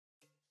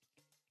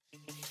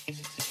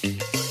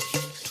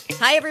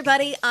Hi,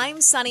 everybody.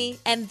 I'm Sunny,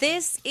 and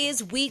this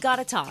is We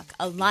Gotta Talk,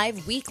 a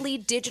live weekly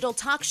digital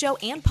talk show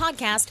and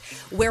podcast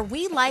where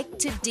we like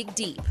to dig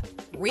deep.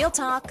 Real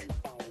talk,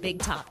 big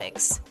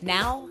topics.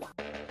 Now,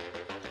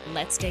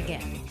 let's dig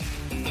in.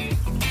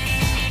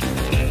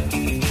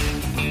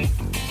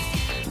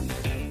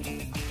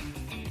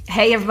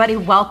 Hey, everybody.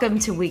 Welcome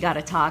to We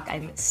Gotta Talk.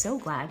 I'm so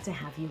glad to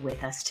have you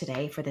with us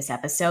today for this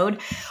episode.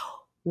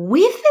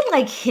 We've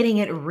been hitting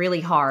it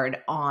really hard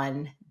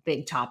on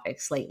big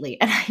topics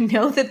lately. And I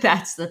know that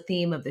that's the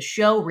theme of the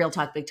show, Real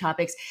Talk, Big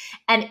Topics.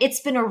 And it's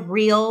been a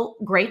real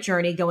great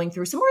journey going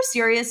through some more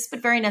serious but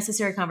very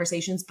necessary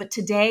conversations. But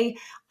today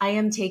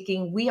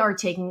we are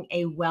taking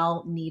a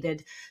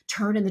well-needed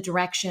turn in the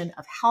direction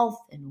of health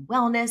and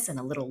wellness and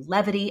a little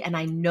levity. And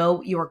I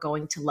know you are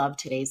going to love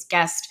today's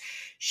guest.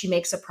 She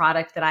makes a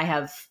product that I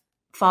have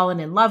fallen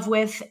in love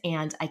with,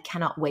 and I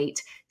cannot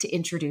wait to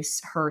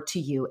introduce her to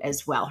you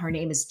as well. Her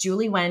name is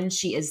Nguyen.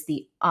 She is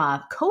the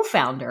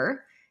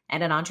co-founder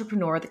and an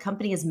entrepreneur. The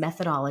company is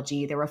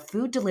Methodology. They're a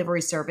food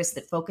delivery service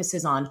that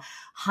focuses on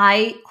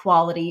high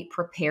quality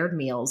prepared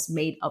meals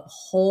made of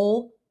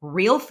whole,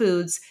 real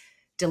foods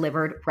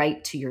delivered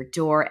right to your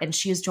door. And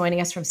she is joining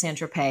us from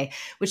Saint-Tropez,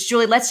 which,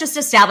 Julie, let's just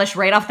establish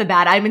right off the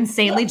bat, I'm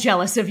insanely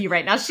jealous of you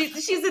right now.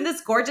 She's in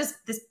this gorgeous,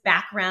 this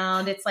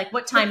background. It's like,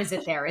 what time is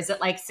it there? Is it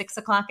like 6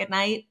 o'clock at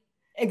night?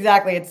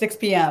 Exactly. It's 6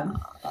 p.m.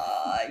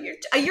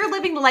 You're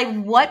living the life.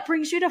 What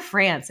brings you to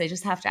France? I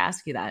just have to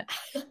ask you that.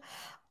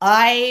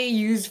 I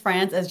use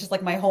France as just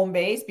like my home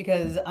base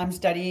because I'm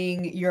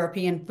studying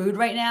European food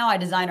right now. I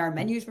design our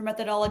menus for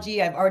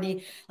Methodology. I've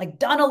already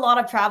done a lot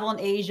of travel in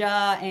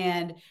Asia,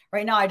 and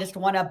right now I just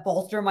want to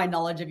bolster my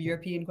knowledge of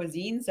European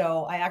cuisine.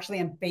 So I actually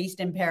am based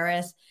in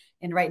Paris,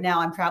 and right now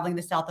I'm traveling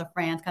the south of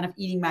France, kind of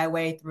eating my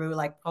way through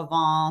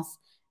Provence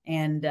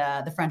and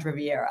the French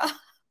Riviera.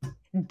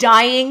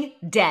 Dying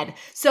dead.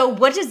 So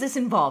what does this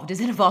involve? Does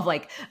it involve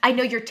I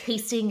know you're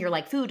tasting your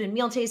food and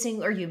meal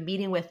tasting. Are you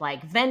meeting with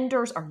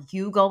vendors? Are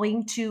you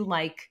going to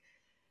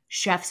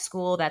chef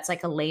school? That's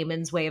a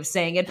layman's way of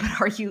saying it,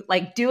 but are you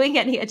doing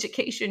any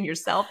education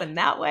yourself in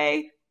that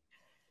way?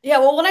 Yeah,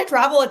 well, when I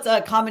travel, it's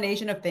a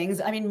combination of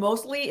things. I mean,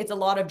 mostly it's a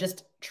lot of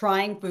just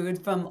trying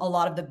food from a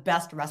lot of the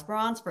best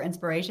restaurants for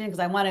inspiration because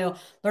I want to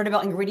learn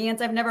about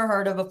ingredients I've never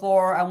heard of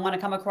before. I want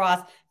to come across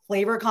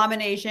flavor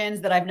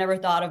combinations that I've never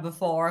thought of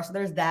before. So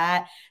there's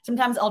that.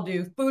 Sometimes I'll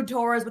do food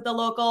tours with the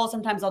locals.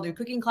 Sometimes I'll do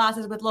cooking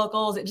classes with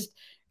locals. It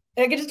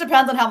just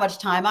depends on how much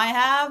time I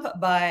have.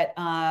 But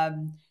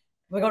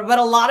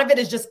a lot of it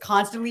is just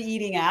constantly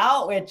eating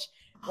out, which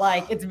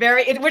it's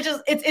very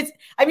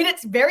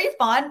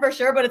fun for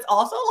sure, but it's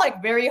also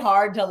very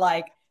hard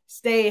to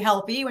stay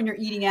healthy when you're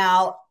eating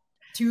out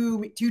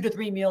two to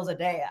three meals a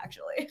day,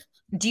 actually.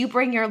 Do you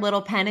bring your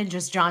little pen and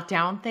just jot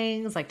down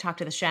things, talk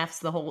to the chefs,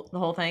 the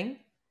whole thing?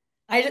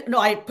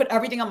 I put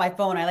everything on my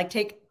phone. I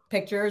take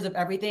pictures of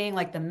everything,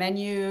 the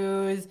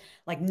menus,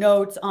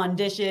 notes on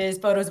dishes,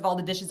 photos of all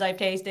the dishes I've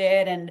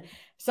tasted. And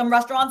some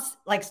restaurants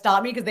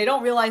stop me because they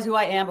don't realize who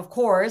I am, of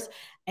course.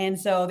 And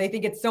so they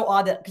think it's so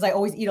odd that because I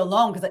always eat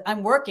alone because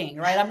I'm working,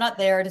 right? I'm not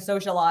there to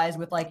socialize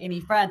with any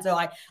friends. So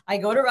I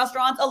go to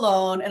restaurants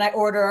alone and I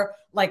order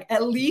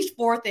at least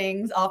 4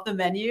 things off the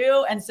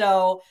menu. And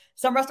so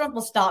some restaurants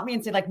will stop me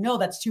and say no,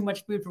 that's too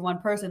much food for one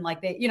person.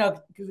 They,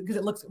 because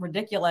it looks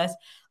ridiculous.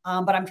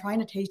 But I'm trying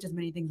to taste as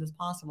many things as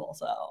possible.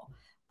 So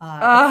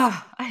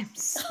I'm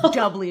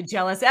doubly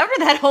jealous after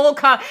that whole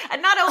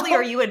and not only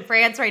are you in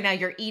France right now,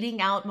 you're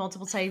eating out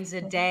multiple times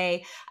a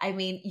day. I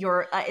mean,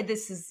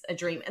 this is a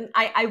dream. And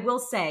I will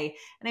say,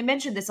 and I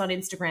mentioned this on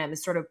Instagram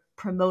as sort of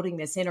promoting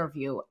this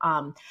interview.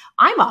 I'm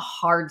a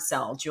hard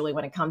sell, Julie,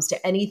 when it comes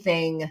to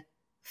anything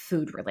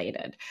food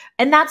related.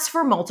 And that's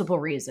for multiple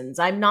reasons.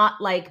 I'm not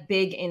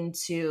big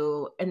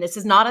into, and this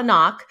is not a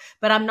knock,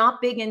 but I'm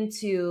not big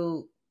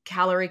into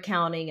calorie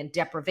counting and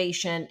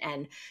deprivation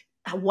and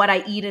what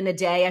I eat in a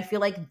day. I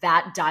feel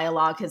that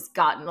dialogue has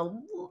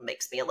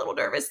makes me a little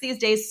nervous these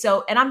days.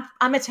 So, and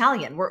I'm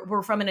Italian.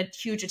 We're from a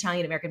huge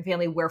Italian American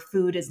family where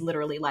food is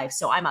literally life.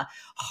 So I'm a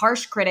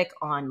harsh critic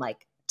on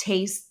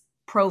taste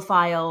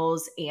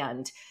profiles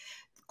and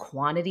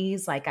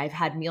quantities. I've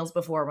had meals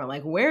before where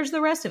I'm where's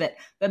the rest of it?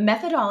 But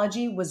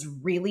Methodology was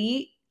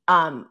really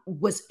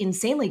was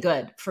insanely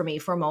good for me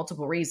for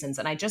multiple reasons.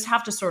 And I just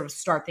have to sort of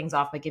start things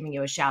off by giving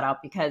you a shout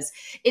out because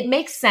it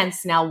makes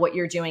sense now what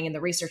you're doing and the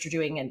research you're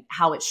doing and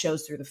how it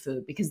shows through the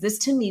food, because this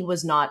to me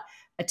was not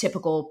a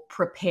typical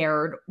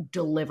prepared,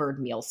 delivered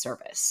meal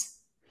service.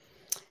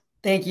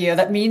 Thank you.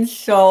 That means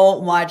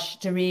so much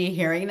to me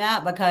hearing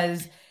that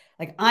because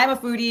I'm a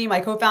foodie.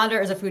 My co-founder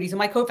is a foodie. So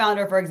my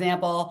co-founder, for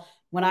example,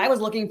 when I was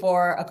looking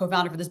for a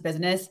co-founder for this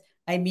business,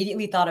 I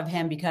immediately thought of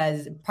him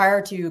because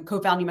prior to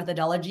co-founding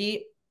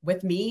Methodology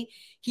with me,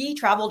 he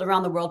traveled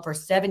around the world for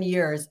 7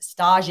 years,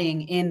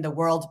 staging in the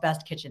world's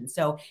best kitchen.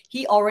 So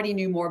he already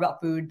knew more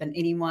about food than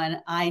anyone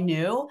I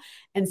knew.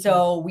 And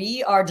so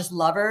we are just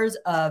lovers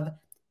of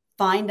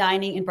fine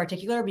dining in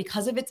particular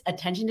because of its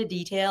attention to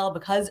detail,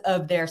 because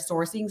of their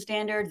sourcing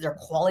standards, their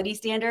quality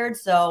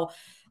standards. So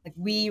Like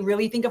we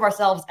really think of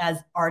ourselves as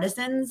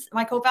artisans,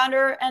 my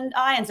co-founder and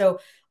I. And so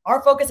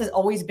our focus has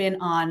always been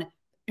on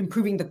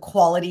improving the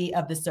quality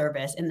of the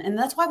service. And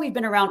that's why we've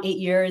been around 8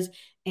 years.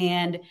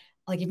 And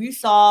like if you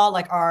saw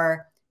like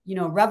our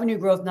revenue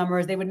growth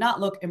numbers, they would not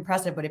look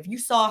impressive. But if you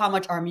saw how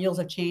much our meals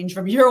have changed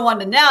from year one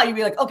to now, you'd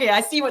be like, okay,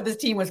 I see what this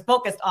team was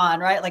focused on,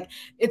 right? Like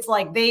it's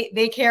like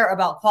they care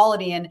about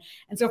quality. And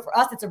so for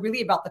us, it's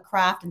really about the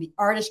craft and the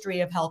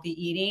artistry of healthy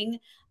eating,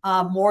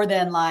 more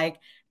than like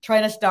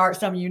trying to start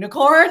some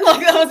unicorn.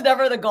 Like that was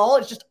never the goal.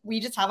 It's just we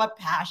just have a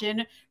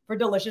passion for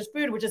delicious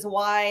food, which is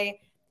why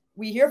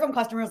we hear from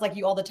customers like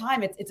you all the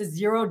time. It's a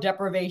zero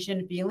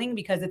deprivation feeling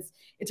because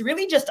it's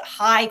really just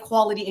high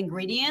quality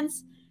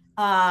ingredients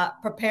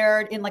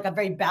prepared in like a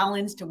very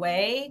balanced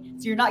way.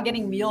 So you're not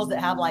getting meals that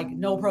have like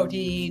no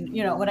protein,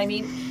 you know what I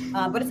mean?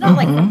 But it's not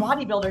like for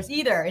bodybuilders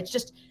either. It's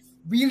just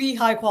really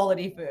high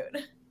quality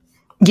food.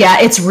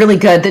 Yeah, it's really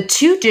good. The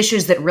two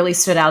dishes that really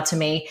stood out to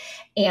me,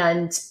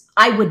 and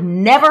I would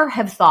never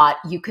have thought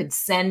you could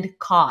send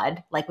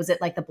cod, like was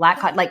it like the black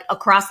cod, like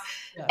across,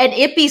 Yeah. and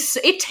it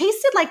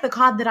tasted like the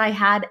cod that I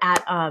had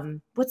at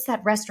what's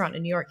that restaurant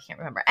in New York? I can't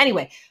remember.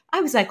 Anyway, I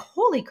was like,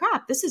 holy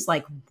crap, this is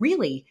like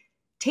really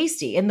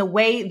tasty. And the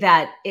way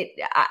that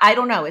I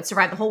don't know, it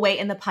survived the whole way.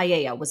 And the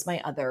paella was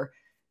my other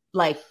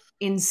like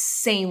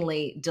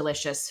insanely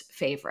delicious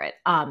favorite.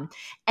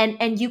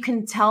 And you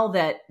can tell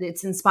that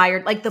it's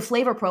inspired, like the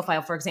flavor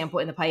profile, for example,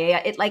 in the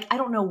paella, it like, I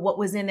don't know what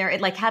was in there.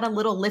 It like had a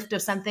little lift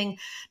of something,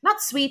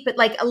 not sweet, but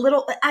like a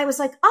little, I was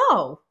like,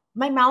 oh,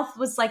 my mouth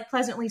was like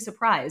pleasantly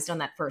surprised on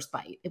that first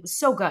bite. It was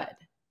so good.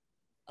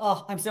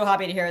 Oh, I'm so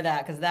happy to hear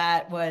that because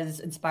that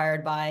was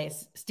inspired by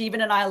Stephen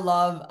and I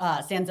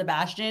love San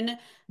Sebastian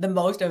the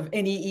most of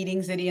any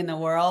eating city in the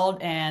world,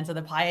 and so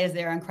the paellas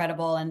there are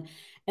incredible. And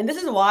this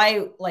is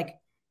why like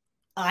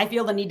I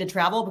feel the need to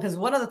travel because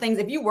one of the things,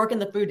 if you work in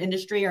the food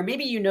industry, or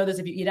maybe you know this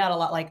if you eat out a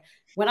lot, like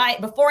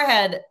before I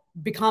had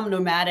become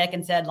nomadic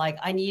and said, like,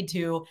 I need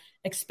to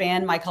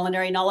expand my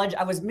culinary knowledge,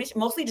 I was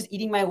mostly just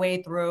eating my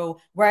way through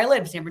where I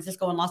live, San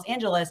Francisco and Los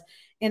Angeles.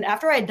 And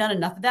after I had done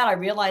enough of that, I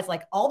realized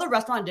like all the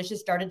restaurant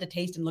dishes started to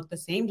taste and look the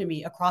same to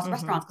me across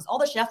restaurants because all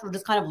the chefs were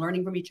just kind of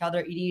learning from each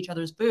other, eating each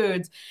other's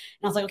foods.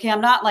 And I was like, okay,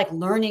 I'm not like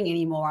learning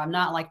anymore. I'm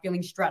not like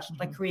feeling stretched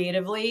like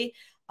creatively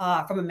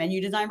from a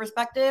menu design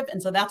perspective.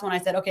 And so that's when I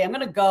said, okay, I'm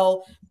going to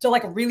go to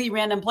like really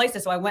random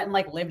places. So I went and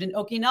like lived in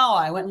Okinawa.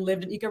 I went and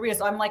lived in Ikaria.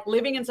 So I'm like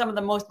living in some of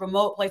the most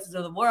remote places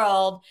of the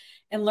world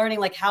and learning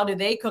like how do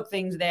they cook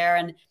things there.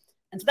 And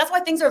so that's why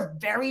things are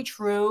very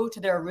true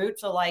to their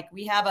roots. So like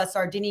we have a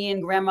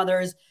Sardinian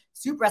grandmother's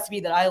soup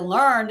recipe that I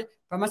learned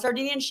from a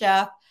Sardinian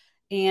chef.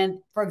 And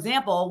for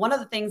example, one of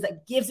the things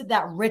that gives it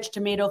that rich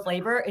tomato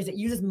flavor is it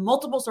uses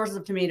multiple sources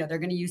of tomato. They're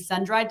going to use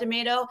sun-dried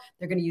tomato.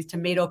 They're going to use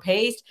tomato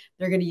paste.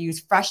 They're going to use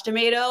fresh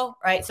tomato,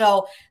 right?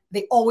 So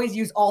they always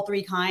use all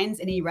three kinds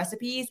in any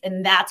recipes.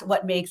 And that's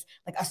what makes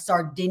like a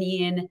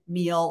Sardinian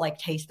meal like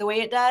taste the way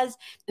it does.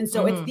 And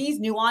so it's these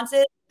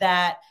nuances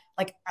that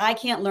like I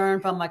can't learn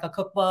from like a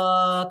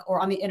cookbook or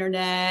on the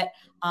internet,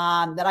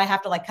 that I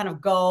have to like kind of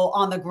go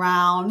on the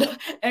ground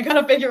and kind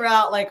of figure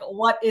out like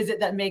what is it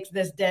that makes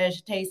this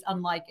dish taste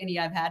unlike any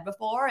I've had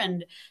before.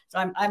 And so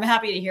I'm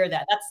happy to hear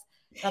that.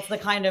 That's the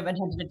kind of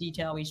attention to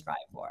detail we strive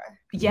for.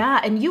 Yeah,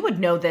 and you would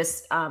know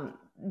this,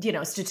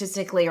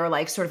 statistically or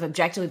like sort of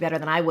objectively better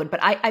than I would. But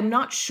I'm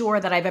not sure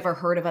that I've ever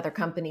heard of other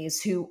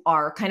companies who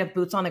are kind of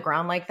boots on the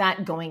ground like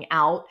that, going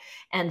out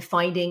and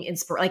finding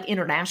like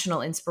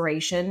international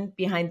inspiration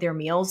behind their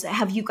meals.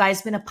 Have you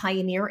guys been a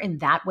pioneer in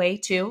that way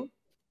too?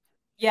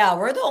 Yeah,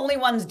 we're the only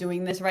ones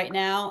doing this right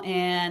now.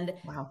 And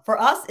Wow.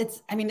 for us,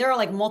 I mean, there are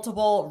like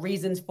multiple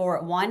reasons for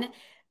it. One,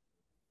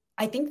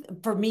 I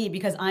think for me,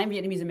 because I'm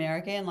Vietnamese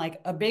American, like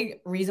a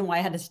big reason why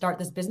I had to start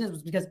this business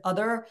was because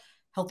other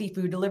healthy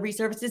food delivery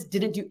services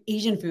didn't do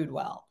Asian food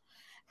well.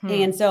 Hmm.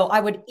 And so I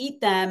would eat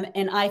them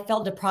and I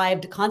felt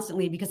deprived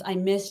constantly because I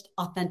missed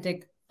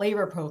authentic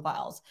flavor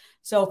profiles.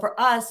 So for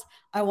us,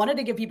 I wanted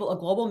to give people a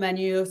global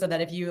menu so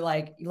that if you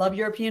like you love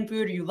European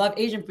food or you love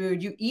Asian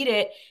food, you eat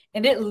it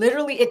and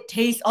it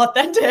tastes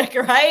authentic,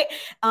 right?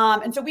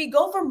 And so we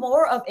go for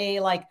more of a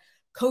like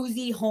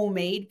cozy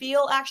homemade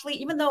feel actually,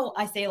 even though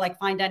I say like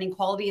fine dining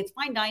quality, it's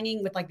fine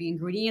dining with like the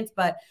ingredients,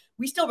 but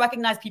we still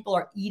recognize people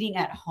are eating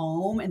at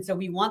home. And so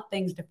we want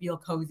things to feel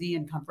cozy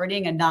and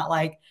comforting and not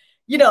like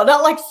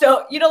not like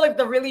so, like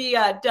the really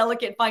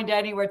delicate fine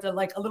dining where it's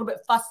like a little bit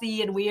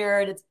fussy and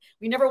weird.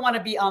 We never want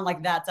to be on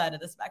like that side of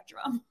the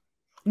spectrum.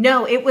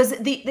 No, it was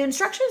the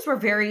instructions were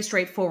very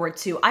straightforward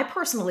too. I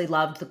personally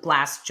loved the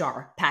glass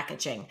jar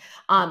packaging.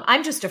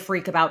 I'm just a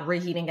freak about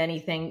reheating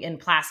anything in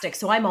plastic,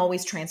 so I'm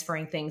always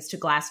transferring things to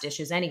glass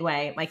dishes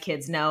anyway. My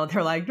kids know,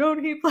 they're like,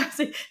 "Don't heat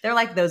plastic." They're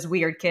like those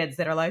weird kids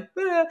that are like,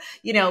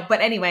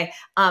 But anyway,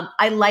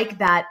 I like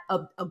that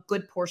a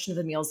good portion of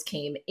the meals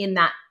came in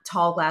that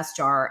tall glass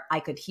jar. I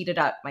could heat it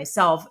up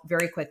myself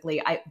very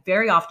quickly. I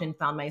very often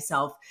found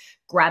myself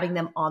grabbing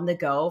them on the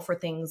go for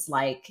things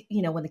like,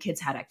 when the kids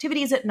had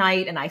activities at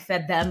night and I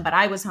fed them, but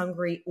I was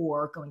hungry,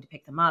 or going to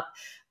pick them up.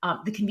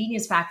 The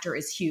convenience factor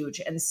is huge.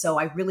 And so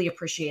I really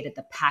appreciated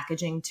the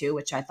packaging too,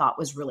 which I thought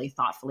was really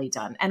thoughtfully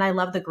done. And I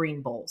love the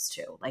green bowls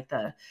too, like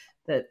the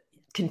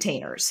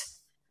containers.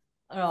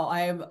 Oh,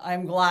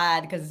 I'm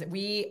glad, because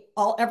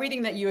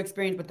everything that you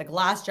experienced with the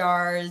glass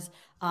jars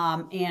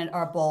and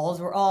our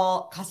bowls were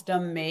all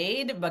custom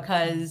made,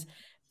 because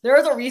there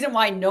is a reason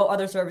why no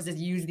other services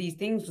use these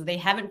things, because they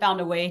haven't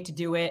found a way to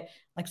do it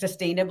like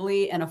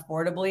sustainably and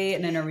affordably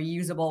and in a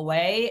reusable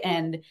way.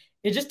 And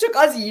it just took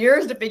us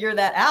years to figure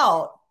that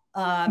out.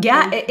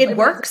 Yeah, it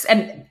works,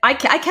 and I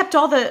kept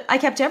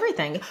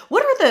everything.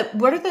 What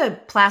are the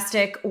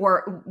plastic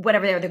or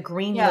whatever they are, the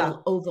green Yeah.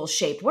 little oval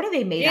shape? What are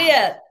they made out of?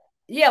 Yeah.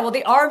 Yeah. Well,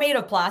 they are made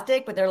of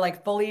plastic, but they're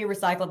like fully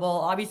recyclable.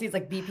 Obviously, it's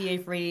like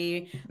BPA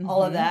free,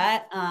 all of Hmm.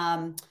 that.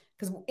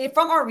 Because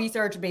from our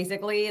research,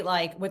 basically,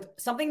 like with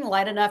something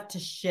light enough to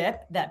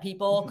ship that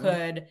people Hmm.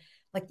 could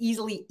like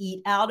easily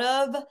eat out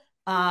of,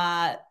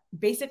 uh,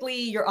 basically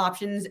your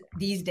options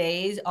these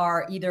days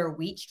are either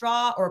wheat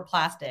straw or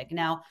plastic.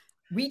 Now,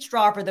 wheat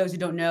straw, for those who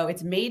don't know,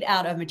 it's made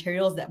out of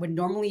materials that would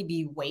normally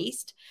be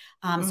waste.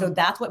 So Mm.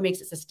 that's what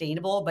makes it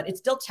sustainable, but it's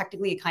still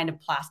technically a kind of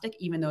plastic,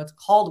 even though it's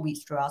called wheat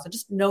straw. So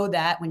just know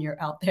that when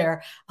you're out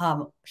there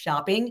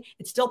shopping,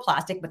 it's still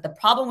plastic. But the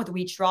problem with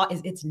wheat straw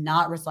is it's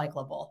not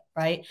recyclable,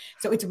 right?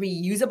 So it's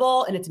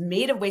reusable and it's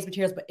made of waste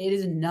materials, but it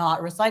is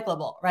not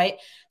recyclable, right?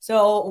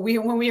 So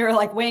when we were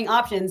like weighing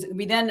options,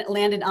 we then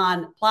landed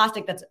on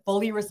plastic that's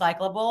fully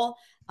recyclable,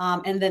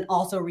 and then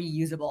also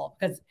reusable,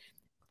 because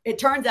it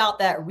turns out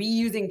that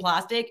reusing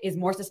plastic is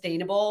more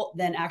sustainable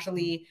than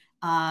actually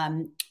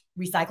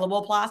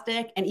recyclable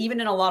plastic, and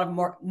even in a lot of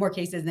more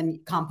cases than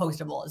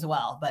compostable as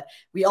well. But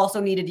we also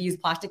needed to use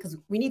plastic because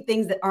we need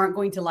things that aren't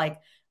going to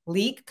like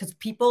leak, because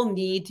people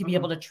need to be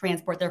able Hmm. to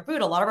transport their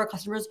food. A lot of our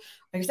customers,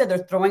 like I said, they're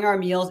throwing our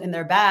meals in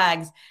their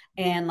bags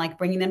and like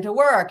bringing them to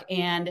work.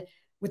 And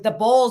with the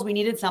bowls, we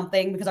needed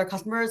something because our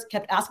customers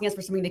kept asking us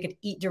for something they could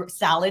eat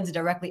salads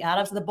directly out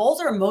of. So the bowls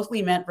are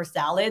mostly meant for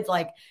salads,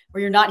 like where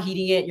you're not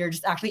heating it, you're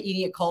just actually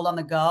eating it cold on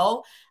the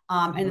go.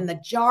 And Hmm. then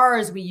the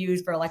jars we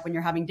use for like when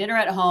you're having dinner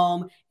at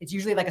home, it's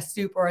usually like a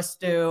soup or a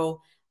stew.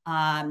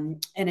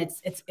 And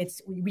it's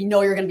we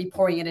know you're going to be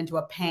pouring it into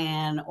a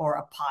pan or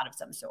a pot of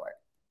some sort.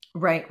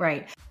 Right,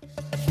 right.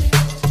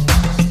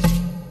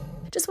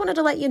 Just wanted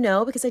to let you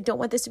know, because I don't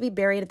want this to be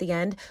buried at the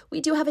end. We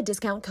do have a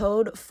discount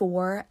code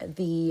for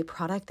the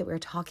product that we're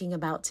talking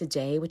about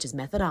today, which is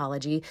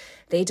Methodology.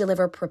 They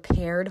deliver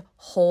prepared,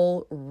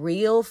 whole,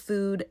 real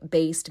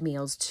food-based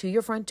meals to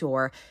your front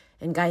door.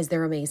 And guys,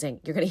 they're amazing.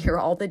 You're going to hear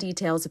all the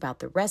details about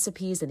the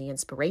recipes and the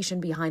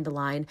inspiration behind the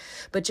line.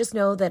 But just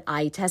know that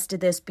I tested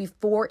this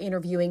before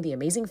interviewing the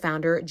amazing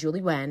founder, Julie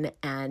Nguyen,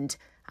 and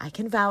I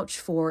can vouch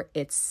for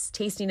its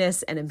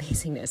tastiness and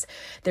amazingness.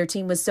 Their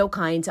team was so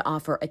kind to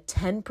offer a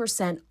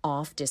 10%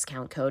 off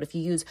discount code. If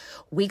you use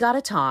We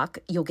Gotta Talk,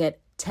 you'll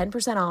get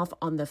 10% off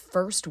on the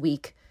first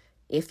week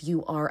if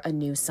you are a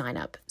new sign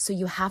up. So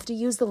you have to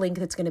use the link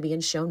that's going to be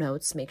in show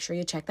notes. Make sure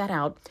you check that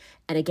out.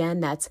 And again,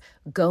 that's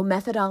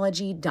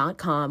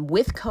gomethodology.com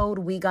with code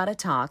We Gotta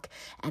Talk.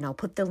 And I'll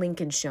put the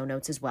link in show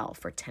notes as well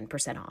for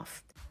 10%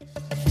 off.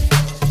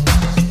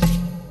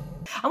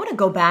 I want to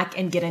go back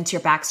and get into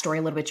your backstory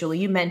a little bit, Julie.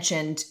 You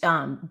mentioned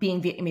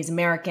being Vietnamese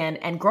American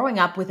and growing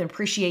up with an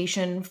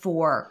appreciation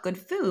for good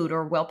food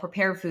or well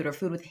prepared food or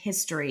food with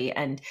history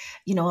and,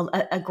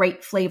 a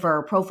great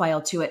flavor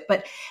profile to it.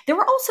 But there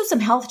were also some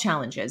health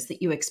challenges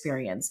that you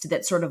experienced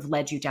that sort of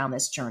led you down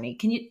this journey.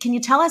 Can you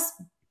tell us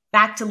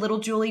back to little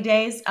Julie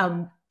days,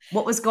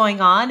 what was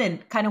going on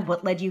and kind of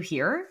what led you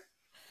here?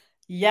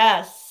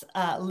 Yes,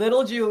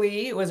 little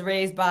Julie was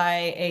raised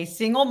by a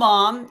single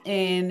mom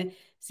in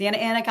Santa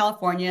Ana,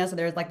 California. So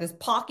there's like this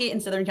pocket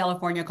in Southern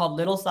California called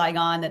Little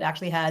Saigon that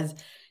actually has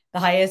the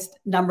highest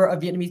number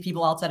of Vietnamese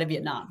people outside of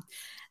Vietnam.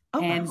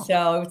 Oh, And wow.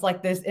 so it's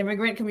like this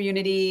immigrant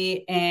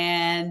community,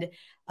 and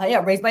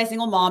yeah, raised by a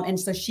single mom. And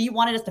so she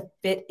wanted us to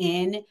fit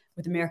in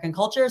with American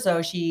culture.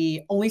 So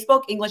she only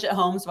spoke English at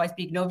home. So I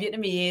speak no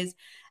Vietnamese.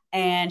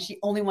 And she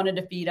only wanted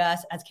to feed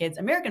us as kids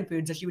American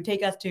food. So she would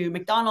take us to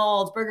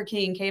McDonald's, Burger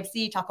King,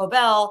 KFC, Taco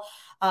Bell,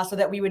 so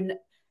that we would.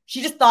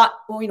 She just thought,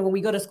 well, when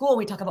we go to school,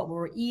 we talk about what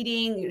we're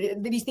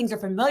eating. These things are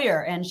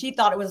familiar, and she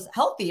thought it was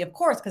healthy, of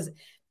course, because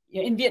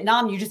in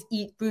Vietnam, you just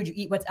eat food, you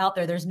eat what's out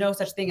there. There's no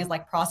such thing as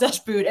like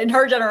processed food in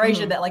her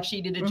generation Hmm. that like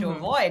she needed to Hmm.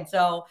 avoid.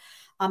 So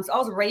I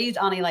was raised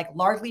on a like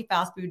largely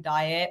fast food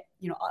diet.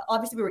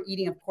 Obviously we were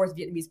eating, of course,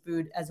 Vietnamese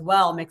food as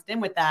well, mixed in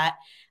with that.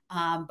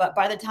 But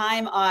by the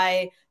time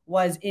I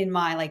was in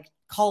my like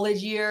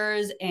college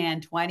years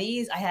and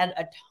 20s, I had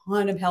a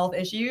ton of health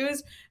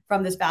issues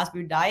from this fast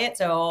food diet.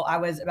 So I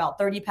was about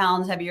 30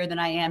 pounds heavier than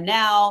I am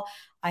now.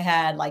 I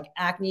had like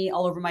acne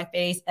all over my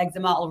face,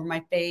 eczema all over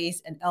my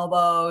face and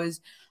elbows.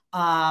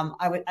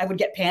 I would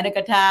get panic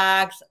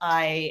attacks.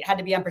 I had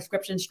to be on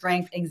prescription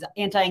strength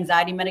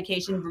anti-anxiety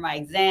medication for my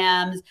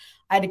exams.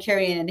 I had to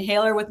carry an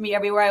inhaler with me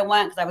everywhere I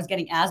went because I was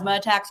getting asthma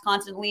attacks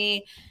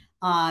constantly.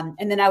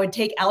 And then I would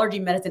take allergy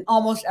medicine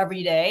almost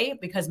every day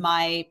because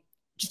my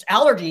just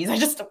allergies. I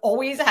just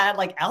always had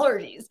like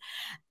allergies.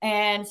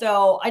 And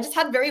so I just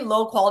had very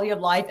low quality of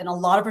life and a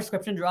lot of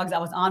prescription drugs I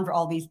was on for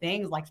all these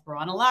things like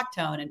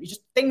spironolactone and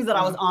just things that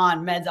I was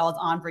on, meds I was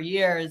on for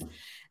years.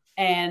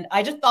 And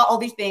I just thought all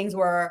these things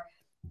were,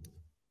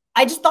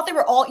 I just thought they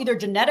were all either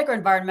genetic or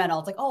environmental.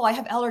 It's like, oh, I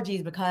have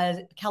allergies because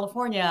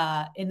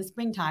California in the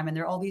springtime and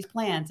there are all these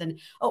plants. And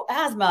oh,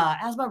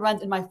 asthma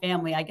runs in my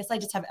family. I guess I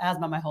just have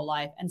asthma my whole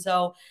life. And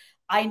so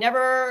I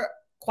never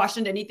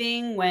questioned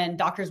anything when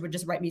doctors would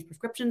just write me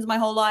prescriptions my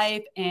whole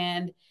life.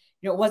 And,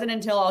 it wasn't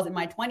until I was in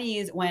my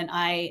 20s when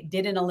I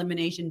did an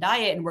elimination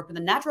diet and worked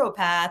with a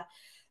naturopath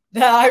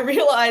that I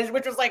realized,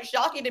 which was like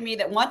shocking to me,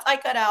 that once I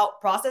cut out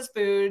processed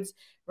foods,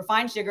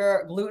 refined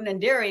sugar, gluten, and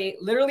dairy,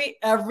 literally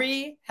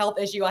every health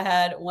issue I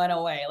had went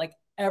away. Like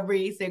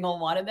every single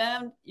one of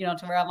them,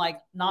 to where I'm like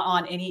not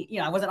on any,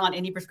 I wasn't on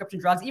any prescription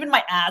drugs, even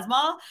my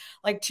asthma,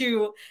 like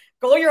to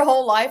go your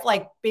whole life,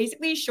 like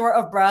basically short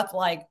of breath,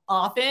 like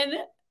often,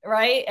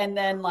 right? And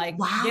then like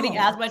getting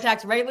asthma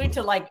attacks regularly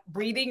to like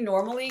breathing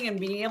normally and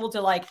being able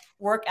to like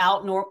work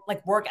out,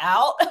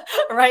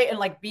 right? And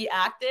like be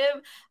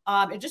active.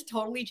 It just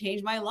totally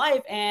changed my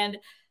life. And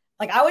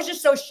like, I was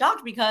just so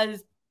shocked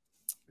because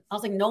I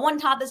was like, no one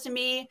taught this to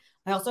me.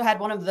 I also had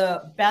one of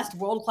the best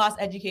world-class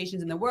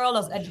educations in the world.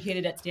 I was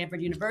educated at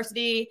Stanford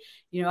University,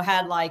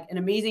 had like an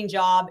amazing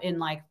job in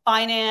like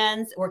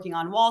finance, working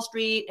on Wall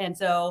Street. And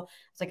so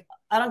it's like,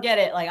 I don't get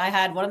it. Like I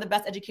had one of the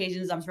best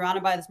educations. I'm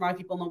surrounded by the smartest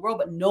people in the world,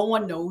 but no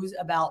one knows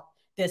about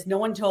this. No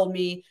one told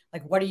me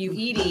like, what are you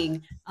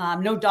eating?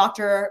 No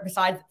doctor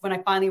besides when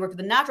I finally worked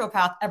with a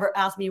naturopath ever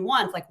asked me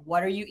once, like,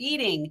 what are you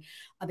eating?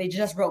 They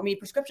just wrote me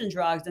prescription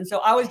drugs. And so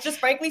I was just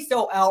frankly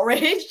so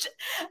outraged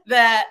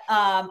that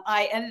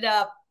I ended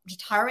up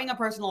just hiring a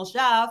personal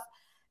chef.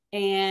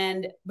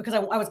 And because I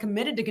was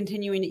committed to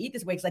continuing to eat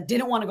this way, because I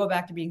didn't want to go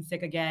back to being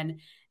sick again.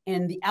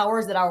 And the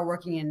hours that I were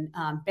working in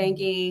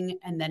banking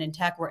and then in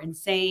tech were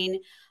insane.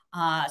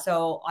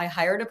 So I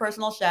hired a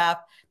personal chef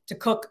to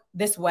cook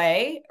this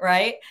way,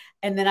 right?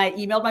 And then I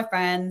emailed my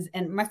friends,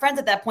 and my friends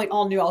at that point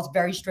all knew I was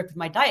very strict with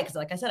my diet because,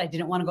 like I said, I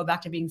didn't want to go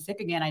back to being sick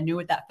again. I knew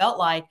what that felt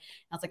like. And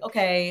I was like,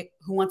 okay,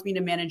 who wants me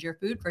to manage your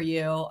food for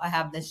you? I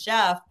have this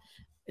chef.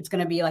 It's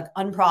going to be like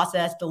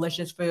unprocessed,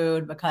 delicious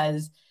food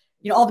because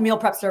all the meal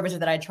prep services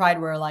that I tried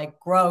were like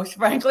gross,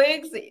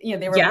 frankly.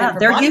 They were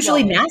they're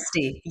usually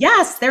nasty.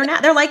 Yes, they're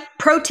not. They're like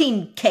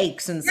protein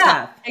cakes and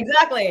stuff.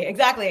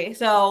 Exactly.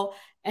 So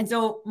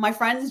my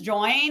friends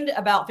joined,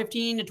 about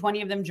 15 to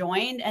 20 of them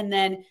joined, and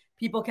then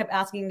people kept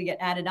asking to get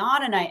added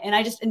on, and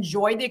I just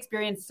enjoyed the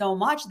experience so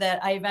much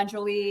that I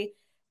eventually,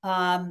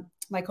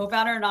 my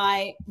co-founder and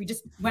I, we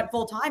just went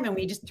full time and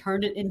we just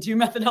turned it into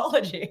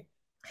methodology.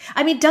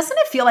 I mean, doesn't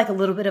it feel like a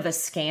little bit of a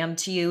scam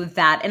to you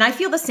that, and I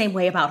feel the same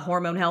way about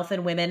hormone health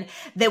in women,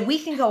 that we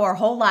can go our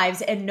whole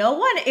lives and no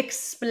one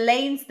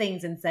explains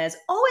things and says,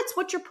 oh, it's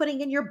what you're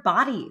putting in your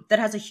body that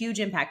has a huge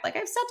impact. Like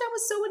I've sat down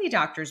with so many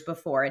doctors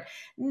before, and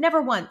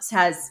never once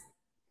has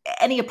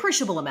any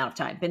appreciable amount of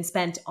time been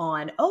spent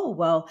on, oh,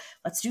 well,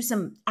 let's do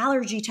some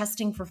allergy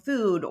testing for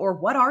food, or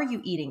what are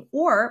you eating?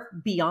 Or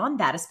beyond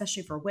that,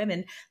 especially for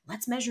women,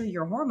 let's measure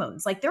your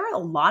hormones. Like there are a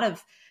lot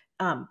of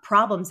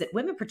problems that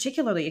women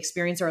particularly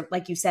experience, or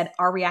like you said,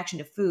 our reaction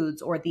to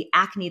foods or the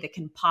acne that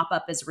can pop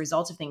up as a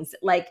result of things.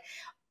 Like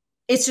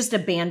it's just a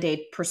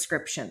Band-Aid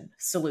prescription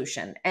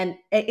solution. And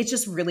it's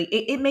just really,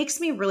 it makes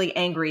me really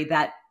angry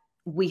that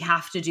we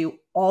have to do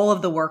all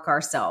of the work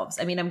ourselves.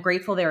 I mean, I'm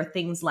grateful there are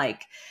things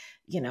like,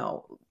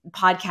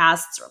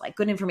 podcasts or like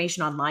good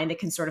information online that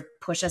can sort of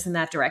push us in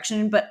that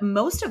direction. But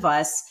most of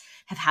us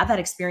have had that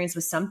experience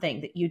with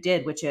something that you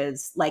did, which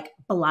is like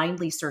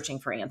blindly searching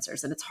for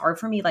answers. And it's hard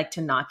for me like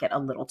to not get a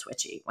little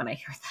twitchy when I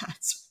hear that.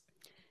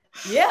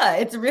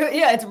 It's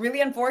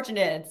really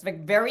unfortunate. It's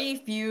like very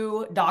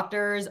few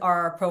doctors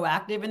are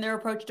proactive in their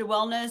approach to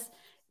wellness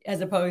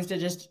as opposed to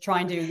just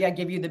trying to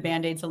give you the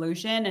Band-Aid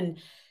solution. And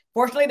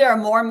fortunately, there are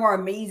more and more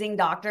amazing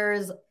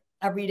doctors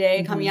every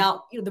day coming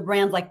out, the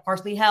brands like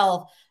Parsley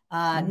Health,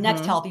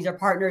 Next Health, these are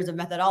partners of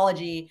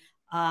methodology.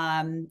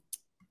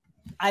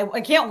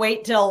 I can't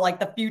wait till like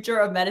the future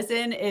of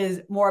medicine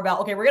is more about,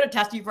 okay, we're going to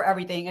test you for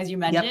everything, as you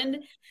mentioned,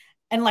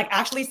 and like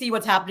actually see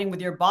what's happening with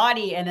your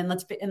body. And then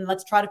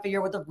let's try to figure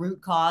out what the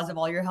root cause of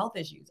all your health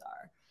issues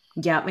are.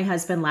 Yeah. My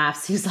husband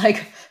laughs. He's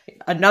like,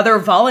 another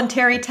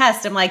voluntary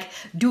test. I'm like,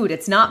 dude,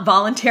 it's not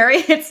voluntary.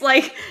 It's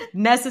like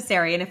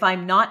necessary. And if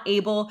I'm not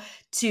able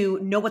to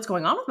know what's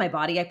going on with my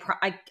body,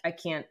 I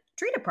can't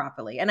treat it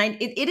properly. And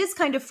it is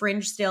kind of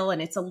fringe still.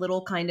 And it's a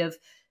little kind of,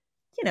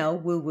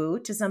 woo-woo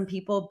to some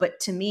people. But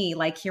to me,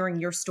 like hearing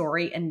your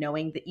story and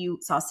knowing that you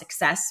saw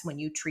success when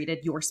you treated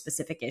your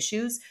specific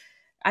issues,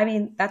 I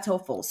mean, that's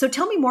hopeful. So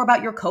tell me more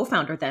about your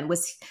co-founder then.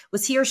 Was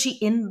he or she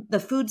in the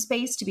food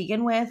space to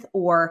begin with,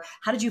 or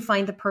how did you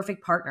find the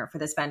perfect partner for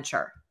this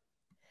venture?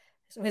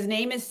 So his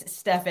name is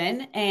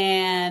Stefan,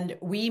 and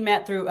we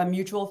met through a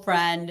mutual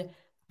friend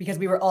because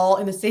we were all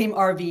in the same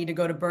RV to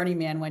go to Burning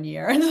Man one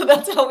year. And so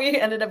that's how we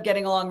ended up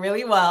getting along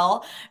really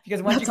well.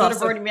 Because once you That's go to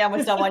awesome. Burning Man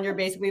with someone, you're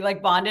basically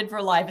like bonded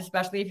for life,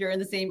 especially if you're in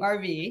the same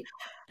RV.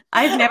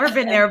 I've never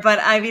been there, but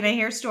I mean, I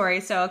hear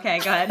stories. So, okay,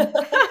 go ahead.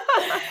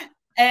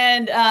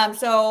 And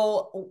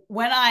so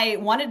when I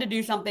wanted to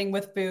do something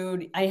with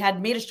food, I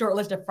had made a short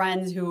list of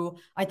friends who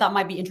I thought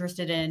might be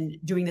interested in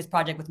doing this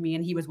project with me.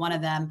 And he was one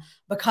of them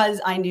because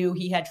I knew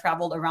he had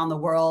traveled around the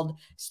world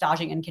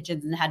staging in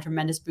kitchens and had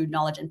tremendous food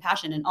knowledge and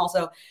passion. And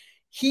also,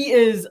 he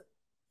is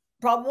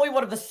probably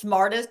one of the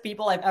smartest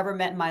people I've ever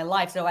met in my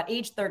life. So at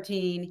age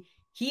 13,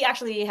 he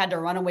actually had to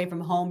run away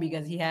from home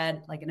because he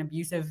had like an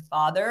abusive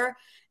father.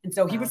 And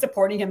so he was Wow.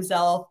 supporting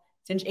himself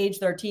since age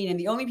 13. And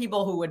the only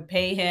people who would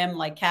pay him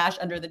like cash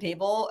under the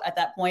table at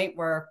that point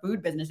were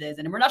food businesses.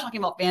 And we're not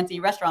talking about fancy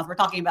restaurants. We're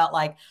talking about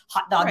like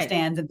hot dog Right.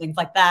 stands and things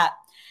like that.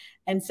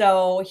 And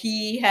so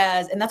he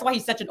has, and that's why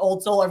he's such an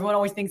old soul. Everyone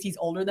always thinks he's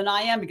older than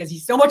I am because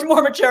he's so much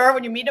more mature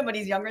when you meet him, but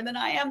he's younger than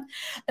I am.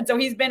 And so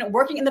he's been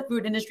working in the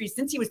food industry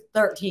since he was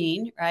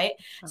 13, right?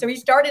 So he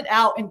started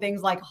out in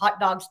things like hot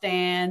dog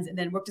stands and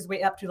then worked his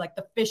way up to like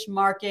the fish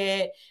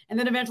market and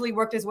then eventually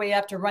worked his way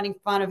up to running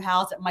front of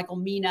house at Michael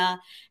Mina.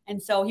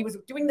 And so he was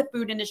doing the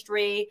food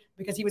industry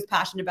because he was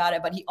passionate about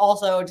it, but he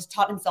also just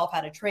taught himself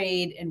how to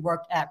trade and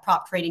worked at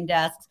prop trading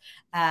desks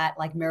at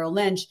like Merrill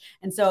Lynch.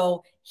 And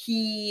so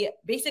he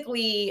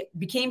basically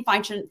became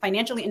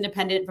financially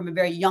independent from a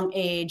very young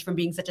age from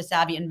being such a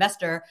savvy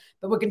investor,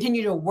 but would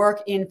continue to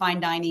work in fine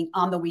dining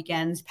on the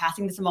weekends,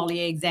 passing the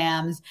sommelier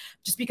exams,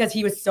 just because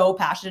he was so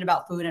passionate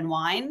about food and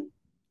wine.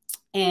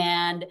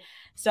 And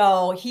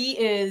so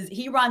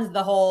he runs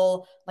the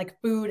whole like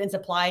food and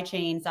supply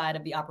chain side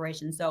of the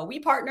operation. So we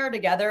partner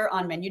together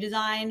on menu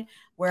design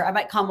where I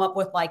might come up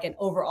with like an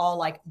overall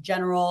like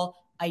general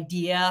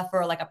idea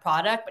for like a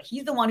product, but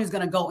he's the one who's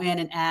going to go in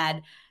and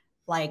add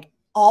like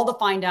all the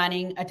fine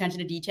dining attention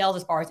to details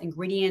as far as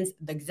ingredients,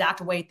 the exact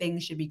way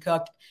things should be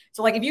cooked.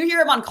 So like if you hear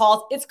him on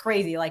calls, it's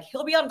crazy. Like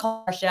he'll be on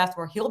call with chefs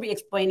where he'll be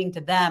explaining to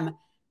them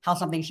how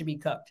something should be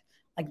cooked.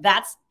 Like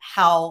that's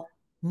how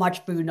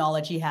much food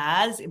knowledge he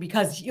has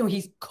because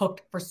he's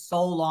cooked for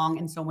so long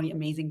in so many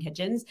amazing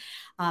kitchens,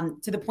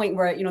 to the point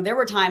where there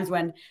were times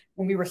when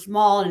we were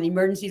small and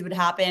emergencies would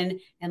happen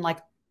and like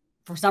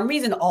for some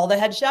reason all the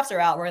head chefs are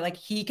out where like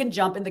he can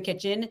jump in the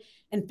kitchen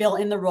and fill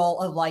in the role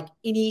of like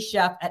any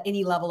chef at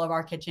any level of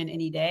our kitchen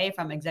any day,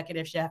 from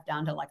executive chef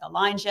down to like a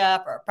line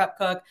chef or a prep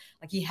cook.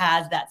 Like he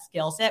has that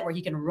skill set where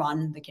he can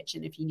run the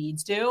kitchen if he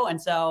needs to.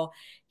 And so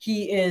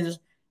he is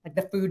like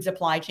the food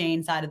supply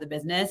chain side of the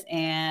business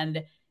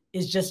and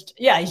is just,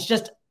 yeah, he's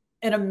just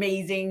an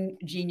amazing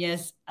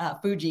genius,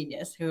 food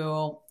genius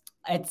who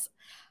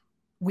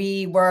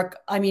we work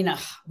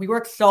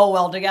so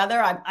well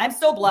together. I'm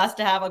so blessed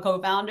to have a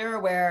co-founder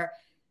where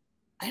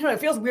I don't know,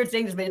 it feels weird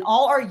saying this, but in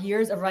all our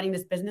years of running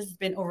this business, it's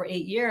been over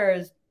 8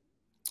 years,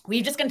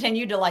 we've just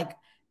continued to like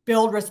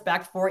build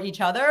respect for each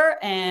other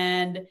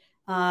and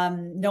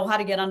know how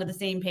to get onto the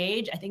same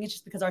page. I think it's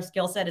just because our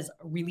skill set is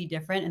really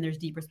different and there's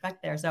deep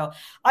respect there. So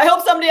I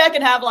hope someday I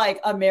can have like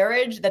a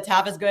marriage that's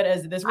half as good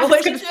as this I was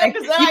going to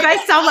relationship. say, you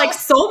guys sound like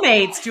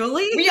soulmates,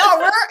 Julie.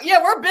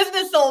 We're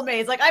business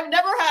soulmates. Like I've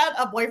never had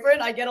a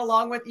boyfriend I get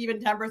along with even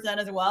 10%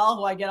 as well,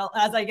 who I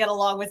get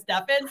along with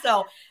Stefan.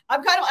 So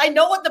I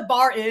know what the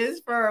bar is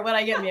for when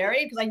I get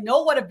married because I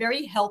know what a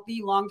very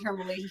healthy long-term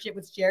relationship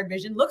with shared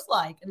vision looks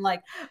like. And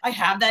like I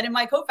have that in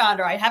my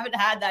co-founder. I haven't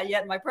had that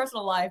yet in my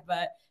personal life,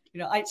 but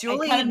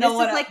Julie, I kind of know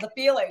this is what the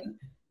feeling.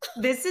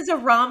 This is a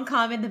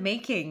rom-com in the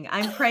making.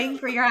 I'm praying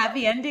for your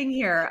happy ending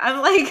here. I'm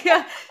like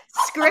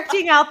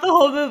scripting out the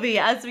whole movie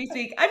as we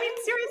speak. I mean,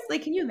 seriously,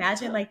 can you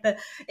imagine like the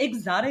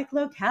exotic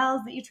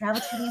locales that you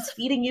travel to, he's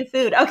feeding you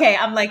food? Okay,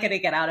 I'm like going to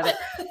get out of it.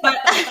 But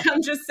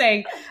I'm just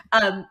saying,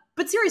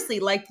 but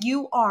seriously, like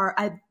you're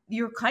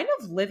kind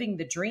of living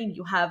the dream.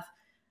 You have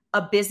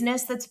a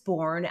business that's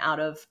born out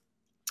of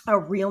a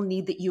real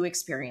need that you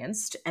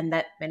experienced and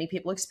that many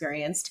people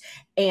experienced.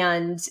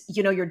 And,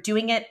 you're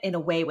doing it in a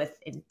way with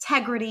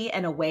integrity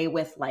and a way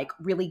with like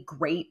really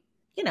great,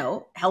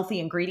 healthy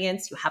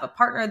ingredients. You have a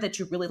partner that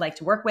you really like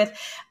to work with.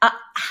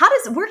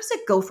 Where does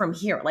it go from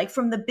here? Like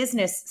from the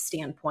business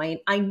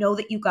standpoint, I know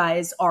that you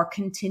guys are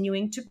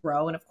continuing to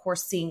grow and of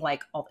course seeing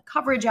like all the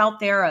coverage out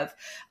there of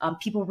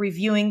people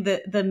reviewing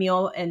the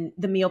meal and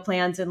the meal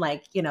plans and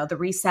like, the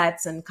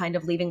resets and kind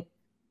of leaving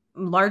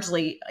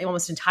largely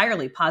almost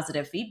entirely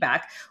positive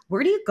feedback.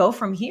 Where do you go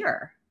from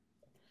here?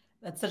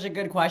 That's such a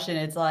good question.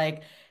 It's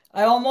like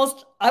I'm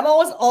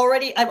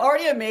already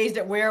amazed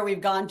at where we've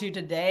gone to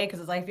today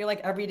because I feel like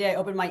every day I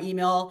open my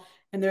email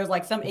and there's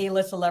like some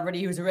A-list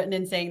celebrity who's written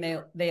in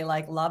saying they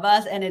like love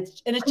us and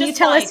it's Can you just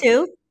tell like us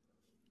who?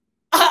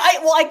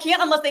 I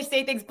can't unless they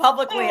say things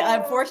publicly,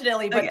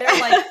 unfortunately, but Okay. they're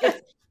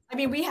like I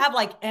mean, we have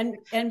like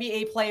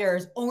NBA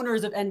players,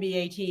 owners of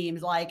NBA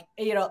teams, like,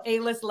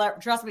 A-list,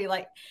 trust me,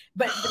 like,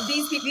 but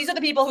these are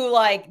the people who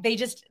like, they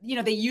just,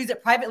 they use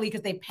it privately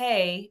because they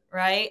pay,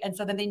 right? And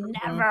so then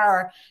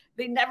Mhm.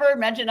 they never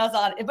mention us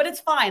on it, but it's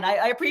fine.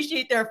 I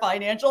appreciate their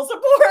financial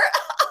support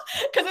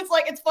because it's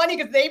like, it's funny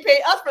because they pay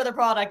us for the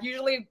product.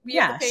 Usually we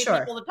have to Yeah, pay sure.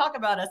 people to talk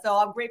about us. So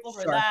I'm grateful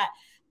for Sure. that.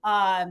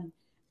 Um,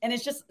 and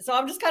it's just, so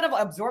I'm just kind of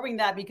absorbing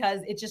that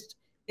because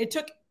it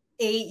took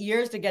 8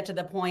 years to get to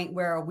the point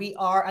where we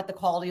are at the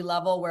quality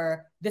level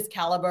where this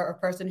caliber of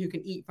person who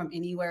can eat from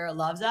anywhere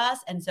loves us.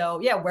 And so,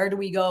 yeah, where do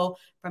we go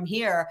from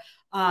here?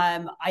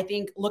 I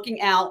think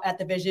looking out at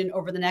the vision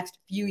over the next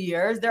few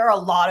years, there are a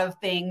lot of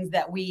things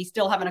that we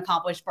still haven't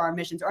accomplished for our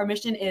mission. So our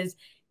mission is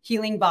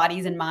healing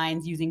bodies and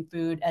minds using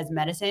food as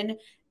medicine.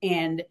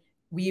 And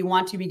we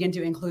want to begin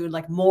to include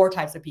like more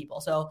types of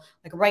people. So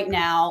like right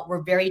now,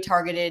 we're very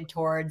targeted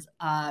towards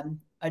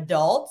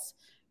adults,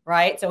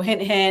 right? So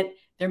hint, hint,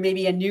 there may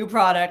be a new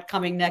product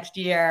coming next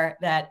year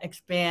that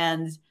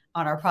expands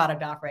on our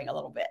product offering a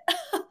little bit.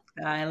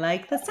 I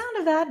like the sound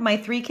of that. My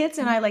 3 kids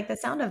and I like the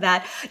sound of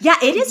that. Yeah,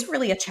 it is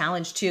really a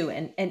challenge too,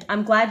 and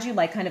I'm glad you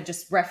like kind of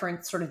just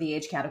reference sort of the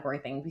age category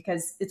thing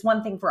because it's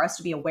one thing for us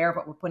to be aware of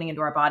what we're putting into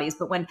our bodies,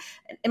 but when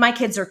and my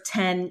kids are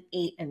 10,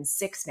 8, and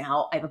 6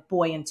 now. I have a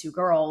boy and 2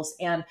 girls,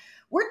 and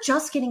we're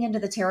just getting into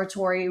the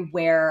territory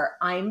where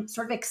I'm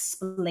sort of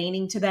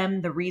explaining to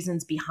them the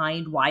reasons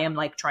behind why I'm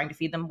like trying to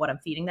feed them what I'm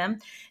feeding them.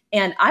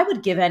 And I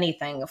would give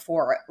anything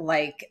for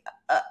like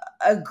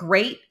a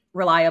great,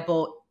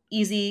 reliable,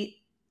 easy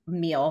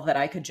meal that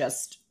I could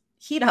just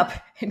heat up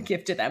and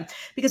give to them.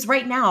 Because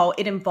right now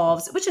it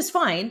involves, which is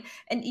fine.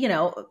 And,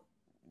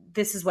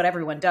 this is what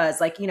everyone does.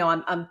 Like,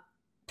 I'm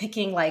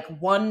picking like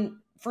one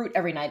fruit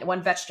every night,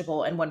 one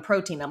vegetable and one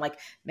protein. I'm like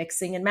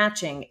mixing and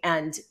matching.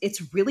 And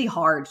it's really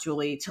hard,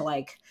 Julie, to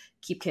like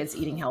keep kids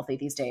eating healthy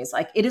these days.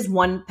 Like it is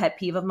one pet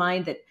peeve of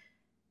mine that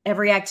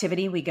every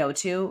activity we go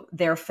to,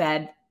 they're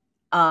fed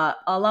a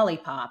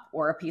lollipop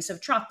or a piece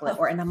of chocolate,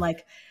 and I'm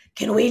like,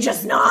 can we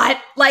just not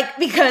like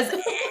because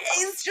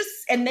it's just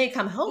and they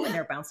come home and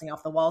they're bouncing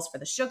off the walls for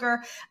the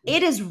sugar.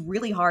 It is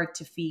really hard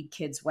to feed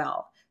kids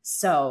well.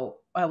 So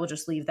I will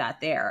just leave that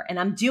there. And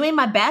I'm doing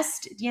my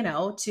best, Yeah.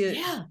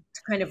 to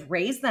kind of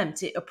raise them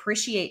to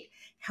appreciate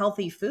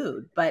healthy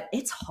food, but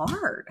it's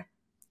hard.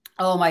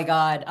 Oh my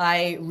God.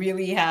 I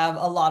really have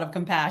a lot of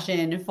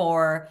compassion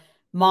for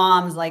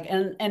moms. Like,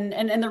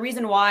 and the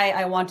reason why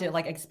I want to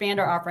like expand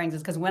our offerings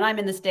is because when I'm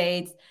in the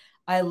States,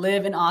 I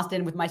live in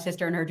Austin with my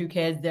sister and her 2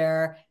 kids.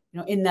 They're,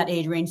 in that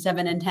age range,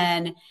 7 and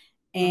 10. Mhm.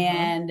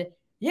 And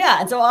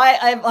yeah. And so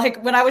I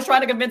like when I was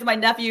trying to convince my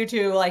nephew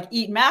to like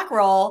eat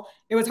mackerel,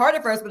 it was hard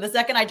at first, but the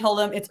second I told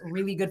him it's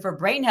really good for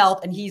brain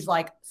health and he's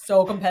like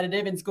so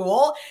competitive in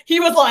school, he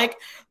was like,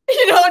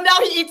 now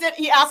he eats it.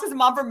 He asks his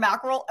mom for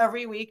mackerel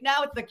every week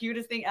now. It's the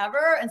cutest thing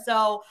ever. And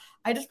so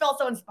I just felt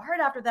so inspired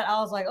after that. I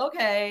was like,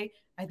 okay,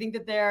 I think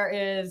that there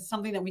is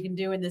something that we can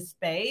do in this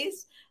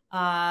space.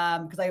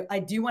 Because I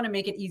do want to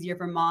make it easier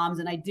for moms.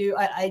 And I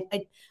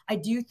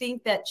do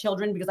think that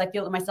children, because I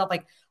feel it myself,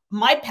 like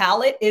my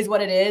palate is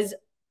what it is.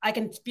 I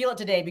can feel it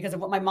today because of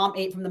what my mom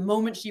ate from the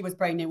moment she was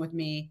pregnant with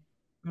me,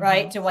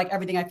 right? Mhm. To like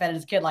everything I fed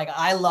as a kid. Like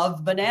I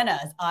love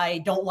bananas. I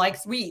don't like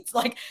sweets.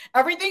 Like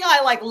everything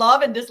I like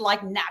love and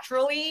dislike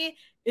naturally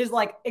is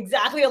like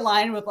exactly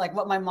aligned with like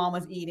what my mom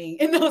was eating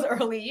in those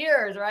early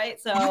years, right?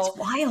 That's So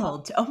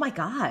wild. Oh my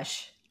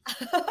gosh.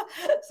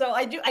 so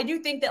I do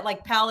think that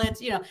like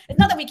palates, it's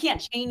not that we can't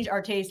change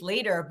our taste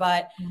later,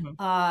 but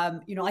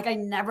Mhm. like I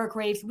never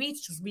crave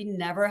sweets because we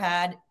never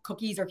had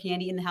cookies or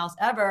candy in the house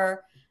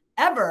ever.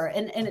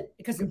 And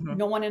because Mhm.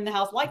 no one in the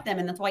house liked them.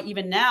 And that's why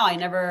even now I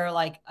never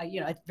like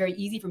it's very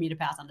easy for me to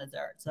pass on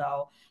dessert.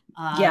 So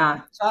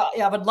Yeah.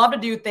 yeah, I would love to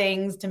do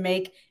things to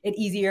make it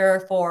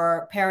easier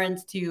for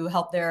parents to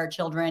help their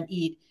children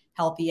eat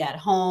healthy at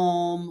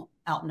home,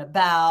 out and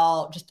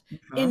about, just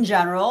in Mhm.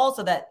 general,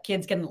 so that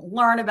kids can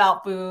learn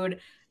about food.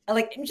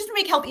 Like just to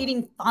make health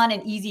eating fun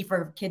and easy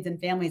for kids and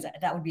families,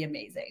 that would be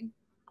amazing.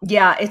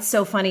 Yeah, it's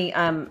so funny.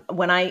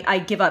 When I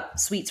give up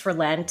sweets for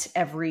Lent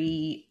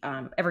every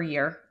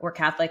year, we're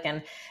Catholic,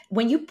 and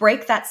when you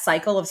break that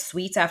cycle of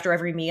sweets after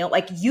every meal,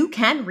 like you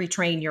can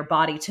retrain your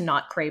body to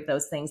not crave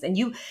those things, and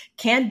you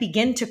can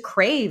begin to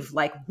crave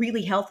like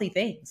really healthy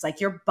things. Like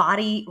your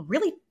body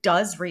really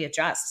does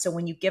readjust. So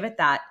when you give it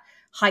that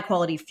high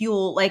quality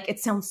fuel, like it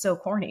sounds so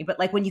corny, but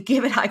like when you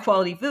give it high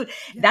quality food,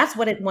 Yeah. that's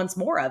what it wants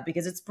more of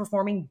because it's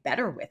performing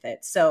better with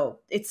it. So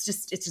it's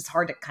just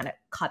hard to kind of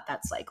cut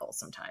that cycle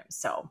sometimes.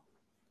 So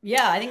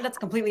Yeah, I think that's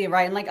completely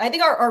right. And like I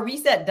think our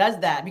reset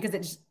does that because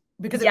it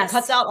cuts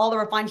yes. out all the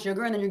refined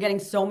sugar and then you're getting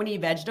so many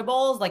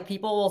vegetables. Like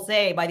people will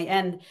say by the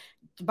end,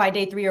 by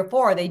day 3 or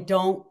 4, they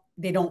don't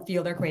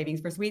feel their cravings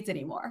for sweets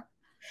anymore.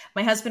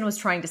 My husband was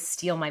trying to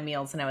steal my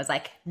meals, and I was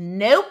like,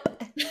 nope,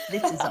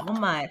 this is all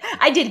mine.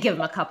 I did give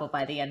him a couple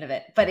by the end of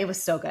it, but it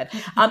was so good.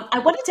 I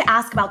wanted to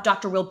ask about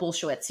Dr. Will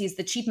Bulshewitz. He's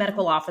the Chief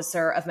Medical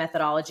Officer of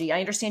Methodology. I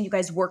understand you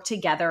guys work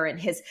together, and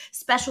his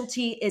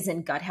specialty is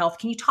in gut health.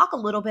 Can you talk a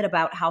little bit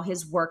about how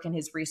his work and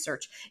his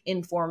research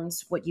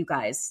informs what you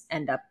guys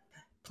end up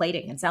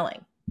plating and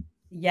selling?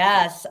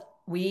 Yes,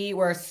 we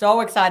were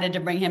so excited to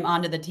bring him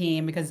onto the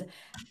team because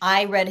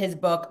I read his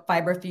book,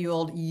 Fiber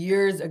Fueled,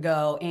 years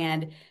ago.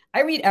 And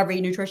I read every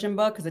nutrition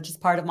book because it's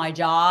just part of my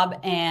job.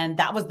 And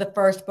that was the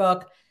first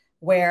book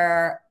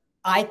where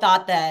I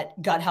thought that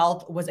gut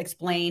health was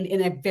explained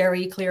in a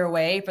very clear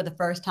way for the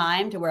first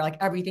time, to where like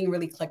everything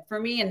really clicked for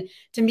me. And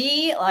to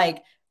me,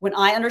 like when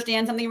I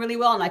understand something really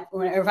well, and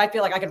if I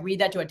feel like I could read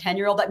that to a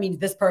 10-year-old, that means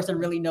this person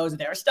really knows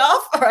their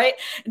stuff, right?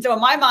 And so in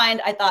my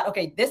mind, I thought,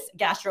 okay, this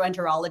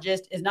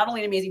gastroenterologist is not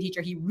only an amazing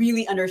teacher, he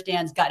really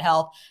understands gut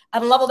health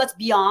at a level that's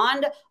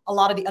beyond a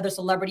lot of the other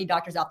celebrity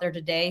doctors out there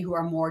today who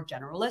are more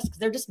generalists, because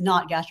they're just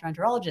not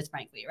gastroenterologists,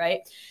 frankly,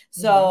 right?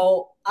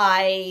 So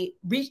I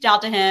reached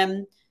out to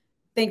him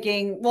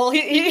thinking, well,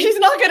 he's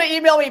not going to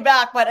email me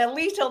back, but at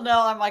least he'll know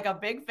I'm like a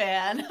big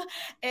fan.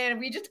 And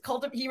we just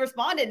he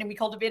responded, and we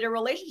cultivated a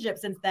relationship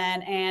since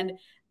then. And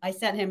I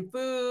sent him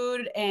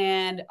food,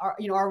 and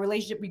our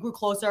relationship, we grew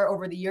closer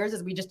over the years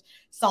as we just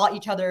saw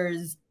each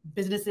other's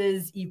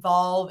businesses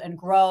evolve and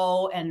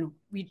grow. And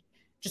we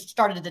just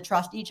started to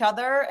trust each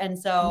other. And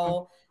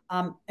so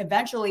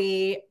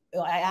eventually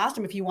I asked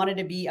him if he wanted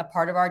to be a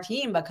part of our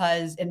team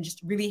and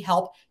just really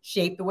help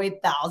shape the way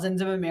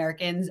thousands of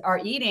Americans are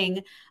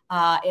eating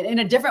in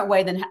a different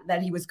way than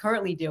that he was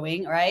currently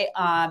doing. Right.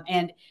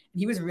 And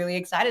he was really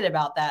excited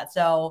about that.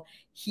 So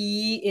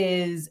he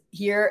is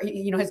here,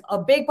 a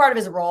big part of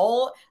his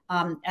role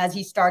as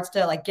he starts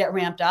to like get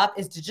ramped up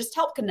is to just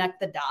help connect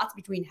the dots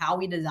between how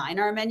we design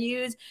our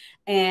menus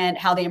and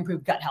how they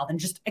improve gut health, and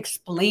just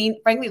explaining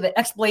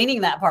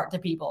that part to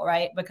people.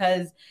 Right.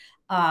 Because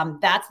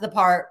that's the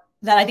part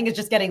that I think is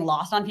just getting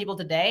lost on people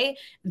today.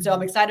 And so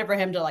I'm excited for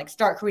him to like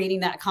start creating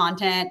that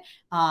content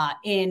on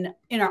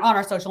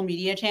our social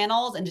media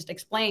channels, and just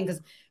explain,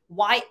 because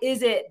why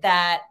is it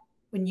that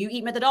when you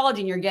eat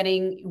Methodology and you're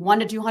getting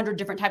 100 to 200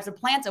 different types of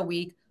plants a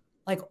week,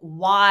 like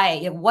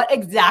why, what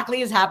exactly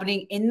is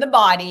happening in the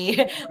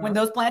body when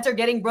those plants are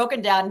getting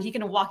broken down? And he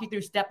can walk you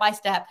through step by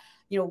step,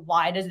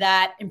 why does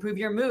that improve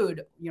your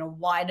mood?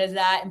 Why does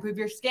that improve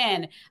your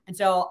skin? And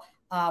so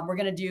we're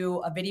going to do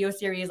a video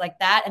series like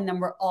that. And then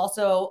we're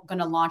also going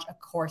to launch a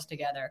course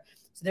together.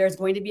 So there's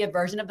going to be a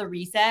version of the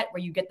Reset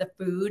where you get the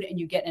food and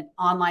you get an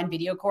online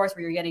video course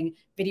where you're getting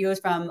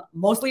videos from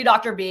mostly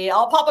Dr. B.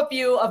 I'll pop a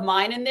few of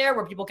mine in there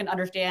where people can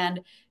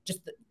understand just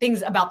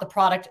things about the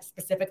product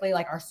specifically,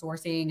 like our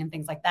sourcing and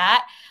things like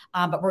that.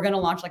 But we're going to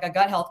launch like a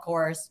gut health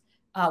course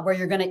where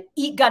you're going to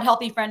eat gut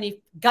health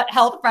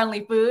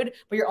friendly food,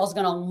 but you're also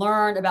going to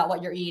learn about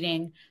what you're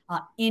eating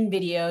in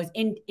videos.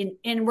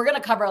 And we're going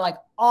to cover like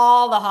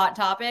all the hot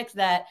topics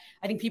that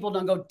I think people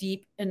don't go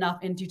deep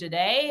enough into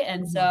today.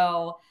 And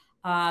so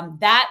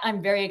that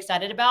I'm very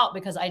excited about,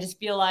 because I just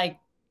feel like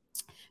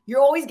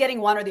you're always getting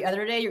one or the other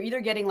today. You're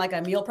either getting like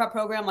a meal prep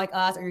program like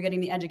us, or you're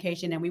getting the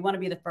education. And we want to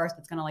be the first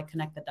that's going to like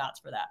connect the dots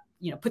for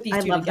that, put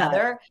these two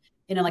together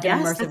in an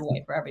immersive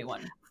way for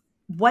everyone.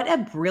 What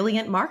a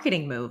brilliant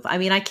marketing move. I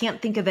mean, I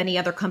can't think of any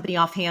other company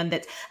offhand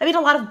a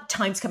lot of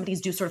times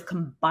companies do sort of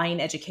combine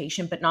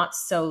education, but not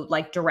so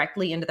like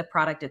directly into the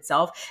product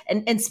itself.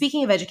 And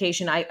speaking of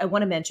education, I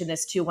want to mention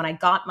this too. When I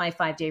got my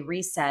 5-day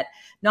reset,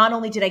 not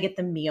only did I get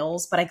the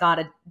meals, but I got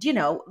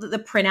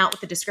the printout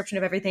with the description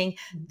of everything,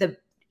 the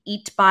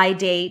eat by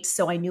date.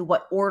 So I knew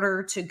what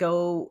order to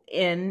go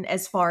in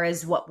as far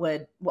as what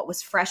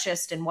was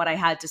freshest and what I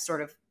had to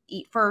sort of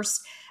eat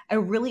first. I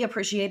really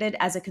appreciated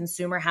as a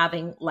consumer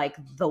having like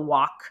the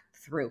walk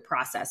through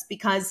process,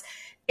 because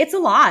it's a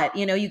lot.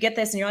 You get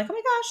this and you're like, oh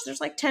my gosh,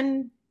 there's like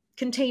 10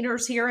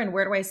 containers here, and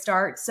where do I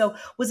start? So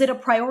was it a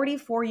priority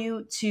for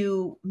you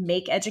to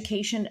make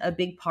education a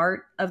big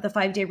part of the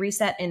 5-day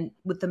reset and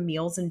with the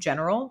meals in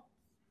general?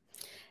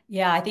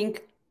 Yeah, I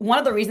think one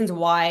of the reasons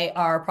why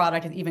our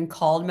product is even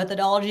called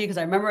Methodology, because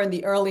I remember in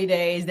the early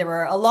days, there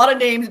were a lot of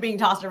names being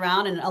tossed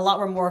around and a lot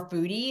were more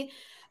foodie,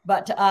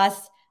 but to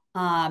us,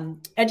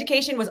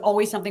 education was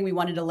always something we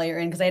wanted to layer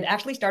in, because I had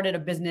actually started a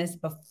business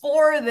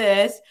before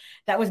this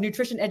that was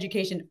nutrition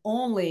education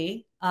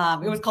only.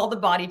 It was called The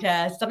Body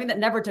Test, something that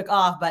never took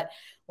off, but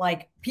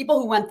like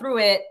people who went through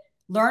it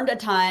learned a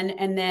ton.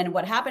 And then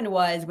what happened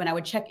was, when I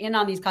would check in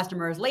on these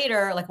customers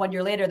later, like 1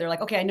 year later, they're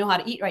like, okay, I know how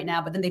to eat right now.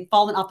 But then they've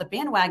fallen off the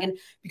bandwagon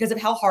because of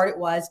how hard it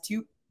was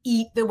to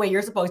eat the way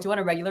you're supposed to on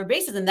a regular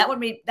basis. And that's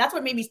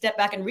what made me step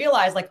back and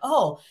realize, like,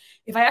 oh,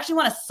 if I actually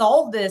want to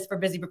solve this for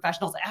busy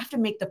professionals, I have to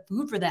make the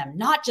food for them,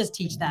 not just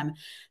teach them.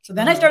 So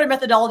then I started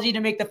Methodology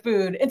to make the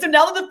food. And so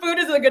now that the food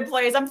is in a good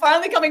place, I'm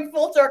finally coming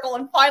full circle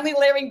and finally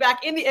layering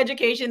back in the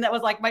education that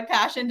was like my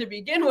passion to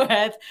begin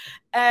with.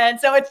 And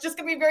so it's just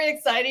going to be very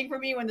exciting for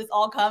me when this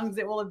all comes.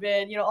 It will have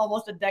been,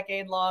 almost a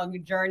decade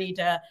long journey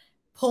to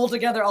pull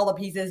together all the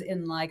pieces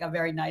in like a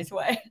very nice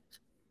way.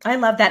 I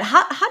love that.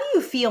 How do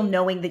you feel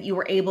knowing that you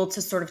were able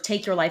to sort of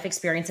take your life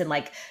experience and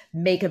like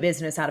make a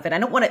business out of it? I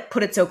don't want to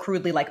put it so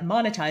crudely, like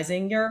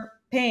monetizing your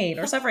pain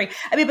or suffering.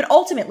 I mean, but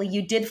ultimately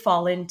you did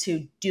fall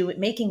into do it,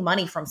 making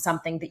money from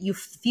something that you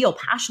feel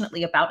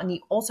passionately about and you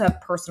also have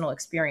personal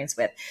experience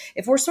with.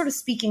 If we're sort of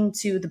speaking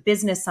to the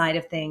business side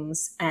of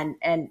things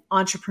and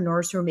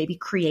entrepreneurs who are maybe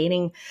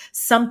creating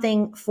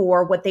something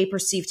for what they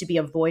perceive to be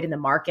a void in the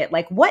market,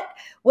 like what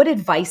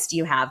advice do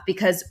you have?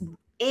 Because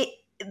it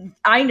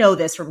I know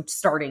this from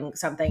starting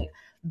something.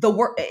 The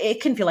work, it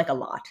can feel like a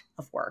lot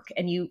of work,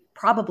 and you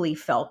probably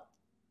felt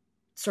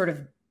sort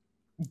of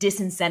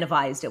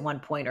disincentivized at one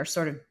point or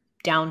sort of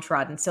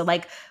downtrodden. So,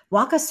 like,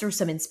 walk us through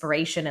some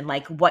inspiration and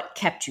like what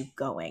kept you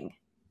going.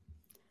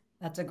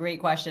 That's a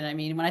great question. I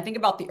mean, when I think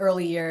about the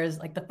early years,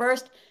 like the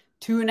first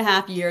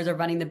 2.5 years of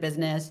running the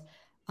business,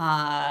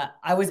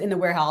 I was in the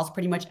warehouse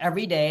pretty much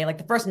every day. Like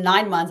the first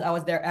 9 months, I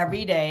was there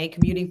every day,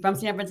 commuting from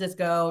San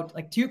Francisco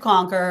like to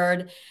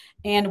Concord.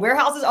 And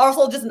warehouses are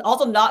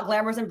also not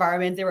glamorous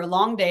environments. They were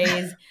long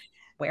days,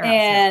 Warehouse,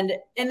 yeah.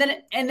 and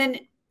then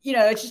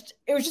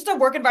it was just a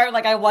work environment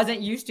like I wasn't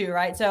used to,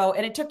 right? So,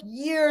 and it took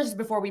years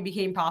before we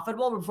became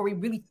profitable, before we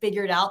really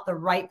figured out the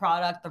right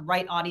product, the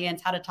right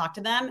audience, how to talk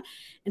to them.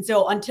 And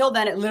so until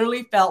then, it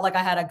literally felt like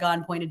I had a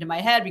gun pointed to my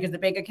head because the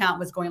bank account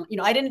was going,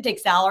 I didn't take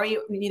salary,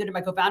 neither did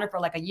my co-founder, for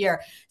like a year.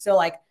 So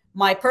like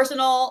my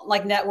personal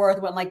like net worth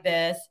went like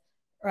this,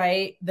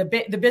 right? The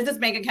business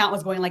bank account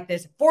was going like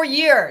this for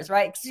years,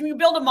 right? So you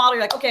build a model,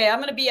 you're like, okay, I'm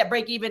going to be at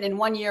break even in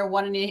 1 year,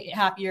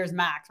 1.5 years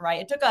max, right?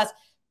 It took us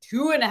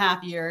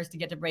 2.5 years to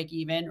get to break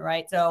even,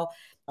 right? So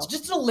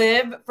just to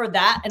live for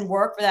that and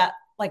work for that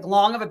like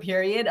long of a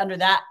period under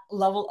that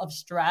level of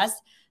stress,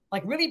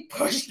 like really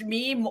pushed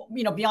me,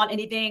 beyond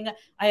anything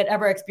I had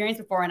ever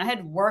experienced before. And I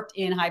had worked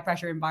in high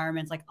pressure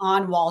environments like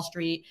on Wall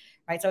Street,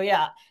 right? So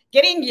yeah,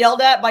 getting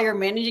yelled at by your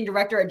managing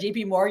director at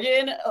JP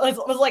Morgan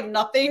was like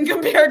nothing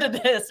compared to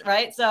this,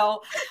 right?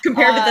 So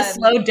Compared to the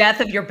slow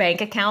death of your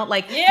bank account,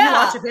 like you yeah,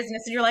 launch a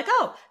business and you're like,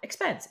 oh,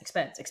 expense,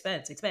 expense,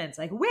 expense, expense.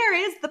 Like, where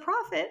is the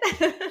profit?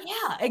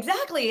 yeah,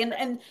 exactly.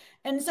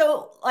 And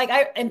so like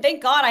and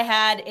thank God I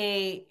had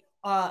a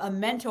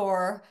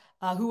mentor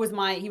who was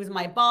he was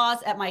my boss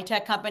at my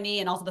tech company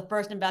and also the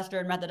first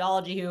investor in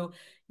methodology who,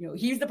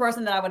 he's the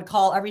person that I would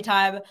call every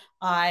time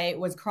I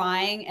was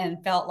crying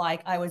and felt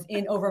like I was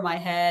in over my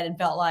head and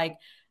felt like,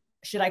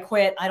 should I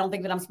quit? I don't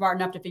think that I'm smart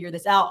enough to figure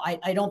this out.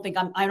 I don't think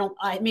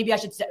maybe I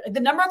should the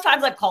number of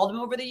times I've called him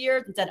over the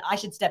years and said I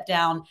should step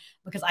down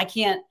because I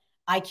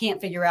can't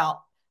figure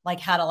out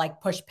like how to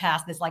like push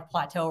past this like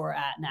plateau we're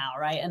at now,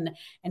 right? And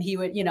he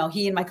would,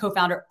 he and my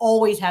co-founder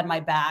always had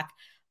my back.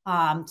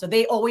 So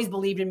they always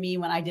believed in me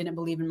when I didn't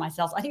believe in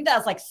myself. So I think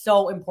that's like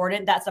so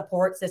important, that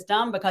support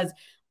system, because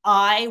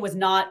I was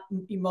not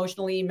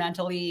emotionally,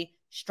 mentally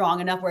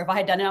strong enough where if I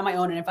had done it on my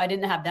own and if I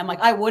didn't have them, like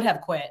I would have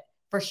quit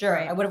for sure.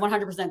 Right. I would have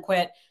 100%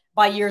 quit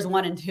by years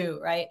 1 and 2,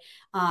 right?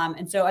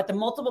 And so at the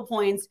multiple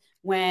points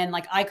when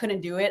like I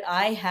couldn't do it,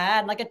 I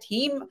had like a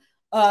team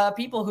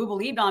people who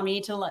believed on me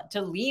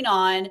to lean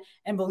on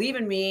and believe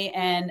in me.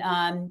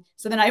 And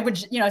so then I would,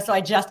 so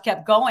I just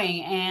kept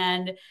going.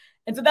 And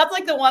so that's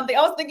like the one thing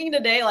I was thinking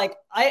today, like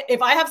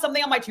if I have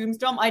something on my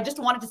tombstone, I just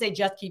wanted to say,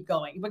 just keep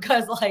going,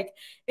 because like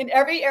in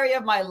every area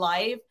of my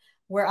life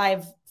where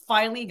I've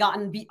finally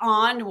gotten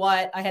beyond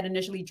what I had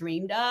initially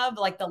dreamed of,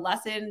 like the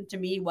lesson to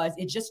me was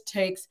it just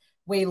takes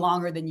way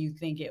longer than you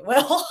think it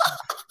will.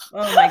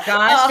 Oh my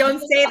gosh,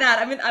 don't say that.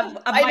 I mean,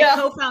 my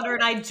know. co-founder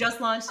and I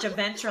just launched a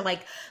venture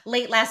like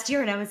late last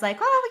year, and I was like,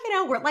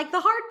 oh, we're like,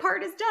 the hard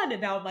part is done. And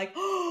now I'm like,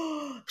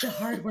 oh, the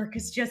hard work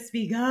has just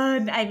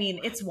begun. I mean,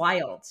 it's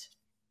wild.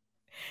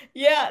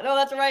 Yeah, no,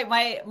 that's right.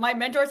 My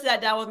mentor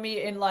sat down with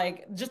me in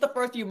like just the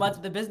first few months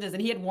of the business,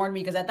 and he had warned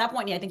me because at that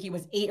point, I think he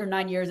was 8 or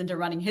 9 years into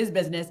running his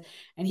business,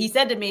 and he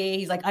said to me,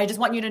 he's like, "I just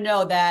want you to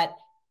know that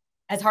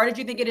as hard as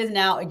you think it is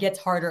now, it gets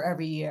harder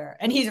every year."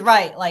 And he's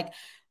right.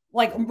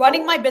 Like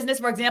running my business,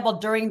 for example,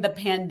 during the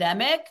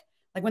pandemic,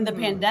 like when the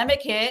Mhm.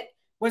 pandemic hit,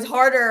 was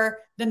harder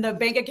than the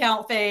bank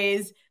account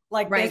phase,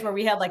 like this, Right. where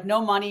we had like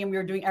no money and we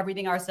were doing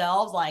everything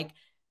ourselves. Like,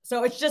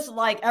 so it's just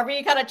like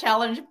every kind of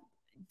challenge,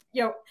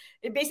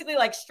 it basically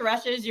like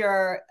stretches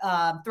your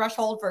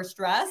threshold for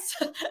stress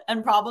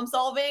and problem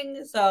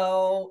solving.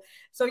 So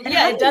And yeah,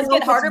 how do it you does know get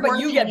if it's harder, but worth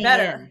you get hanging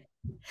better. in?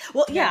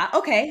 Well, Yeah. yeah,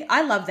 okay.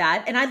 I love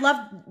that. And I love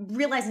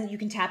realizing that you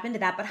can tap into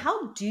that. But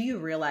how do you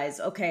realize,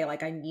 okay,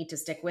 like I need to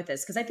stick with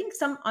this? Because I think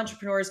some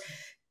entrepreneurs,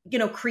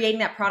 creating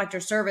that product or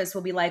service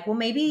will be like, well,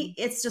 maybe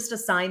it's just a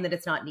sign that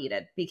it's not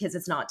needed because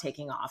it's not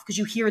taking off. Because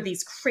you hear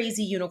these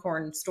crazy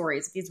unicorn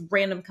stories, these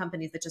random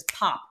companies that just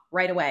pop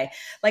right away.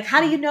 Like,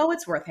 how do you know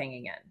it's worth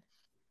hanging in?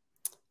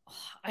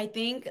 I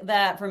think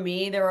that for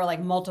me, there were like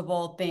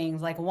multiple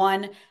things. Like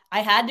one,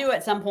 I had to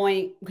at some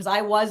point, because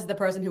I was the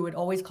person who would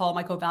always call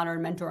my co-founder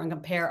and mentor and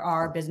compare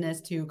our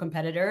business to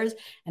competitors.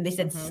 And they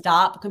said, Hmm.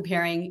 stop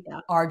comparing Yeah.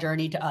 our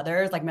journey to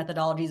others. Like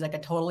methodology is like a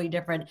totally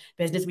different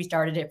business. We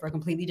started it for a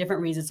completely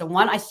different reason. So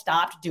one, I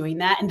stopped doing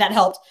that, and that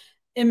helped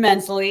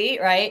immensely,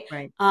 right?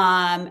 Right.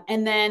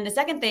 And then the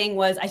second thing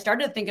was I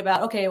started to think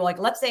about, okay, well, like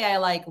let's say I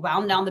like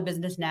wound down the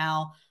business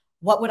now.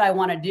 What would I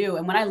want to do?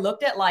 And when I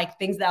looked at like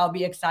things that I would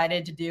be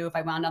excited to do if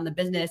I wound down the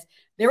business,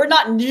 they were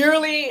not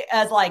nearly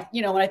as like,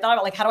 when I thought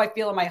about like how do I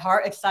feel in my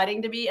heart,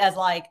 exciting to me as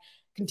like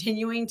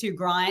continuing to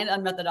grind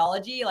on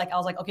methodology. Like I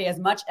was like, okay, as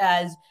much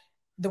as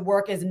the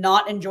work is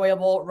not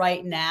enjoyable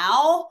right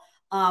now,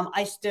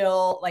 I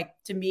still like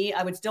to me,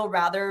 I would still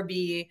rather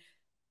be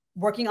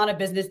working on a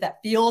business that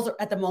feels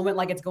at the moment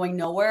like it's going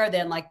nowhere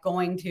than like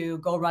going to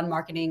go run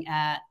marketing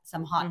at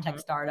some hot tech Hmm.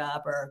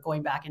 startup or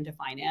going back into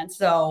finance.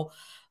 So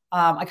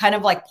I kind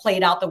of like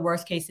played out the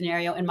worst case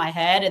scenario in my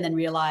head and then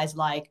realized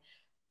like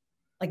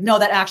no,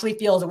 that actually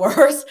feels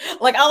worse.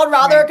 Like I would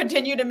rather Right.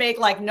 continue to make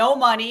like no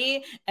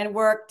money and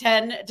work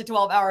 10 to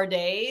 12-hour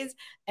days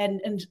and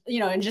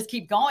and just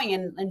keep going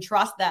and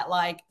trust that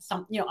like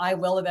some I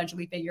will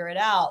eventually figure it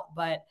out.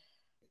 But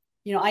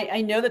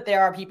I know that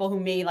there are people who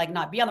may like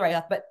not be on the right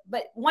path,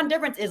 but one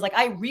difference is like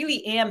I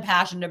really am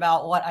passionate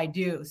about what I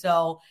do.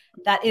 So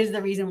that is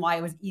the reason why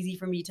it was easy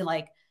for me to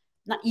like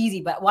not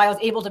easy, but why I was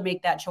able to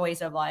make that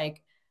choice of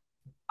like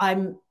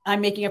I'm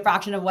making a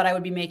fraction of what I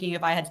would be making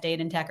if I had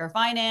stayed in tech or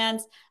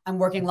finance. I'm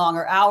working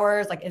longer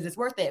hours. Like, is this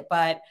worth it?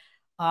 But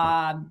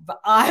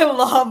I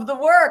love the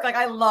work. Like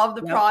I love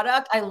the Yep.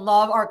 product. I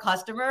love our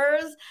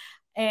customers.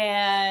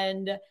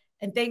 And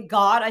and thank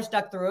God I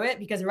stuck through it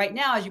because right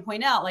now, as you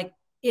point out, like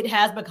it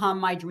has become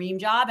my dream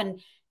job.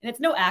 And it's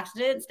no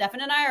accident.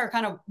 Stefan and I are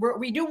kind of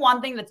we do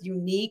one thing that's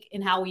unique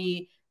in how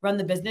we run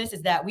the business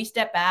is that we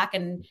step back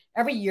and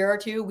every year or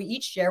two we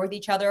each share with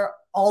each other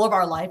all of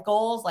our life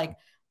goals. Like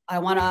I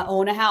want to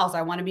own a house,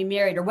 I want to be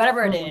married, or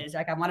whatever it Mhm. is.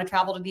 Like I want to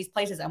travel to these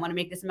places, I want to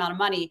make this amount of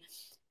money.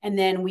 And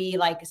then we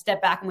like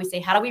step back and we say,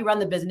 how do we run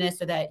the business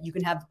so that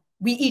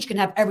we each can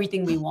have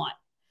everything we want?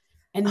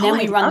 And Oh, then I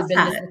we run the love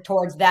business that.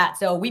 towards that.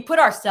 So we put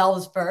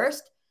ourselves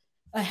first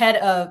ahead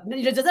of,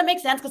 does that make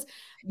sense? Because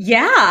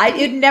Yeah, I it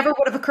think never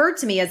would have occurred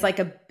to me as like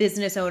a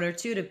business owner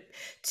too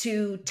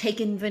to take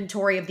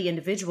inventory of the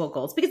individual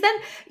goals because then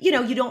you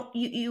don't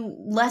you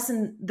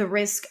lessen the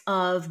risk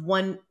of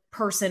one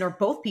person or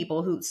both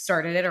people who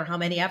started it or how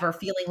many ever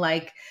feeling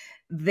like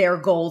their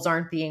goals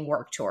aren't being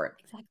worked toward.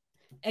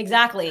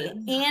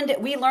 exactly. And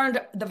we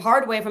learned the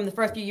hard way from the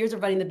first few years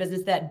of running the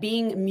business that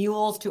being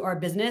mules to our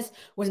business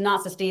was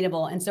not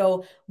sustainable. And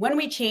so when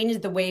we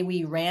changed the way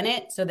we ran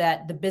it so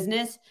that the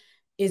business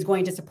is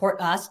going to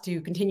support us to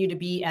continue to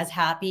be as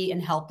happy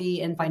and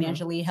healthy and Mhm.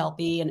 financially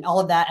healthy and all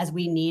of that as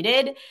we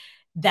needed,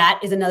 that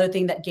is another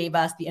thing that gave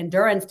us the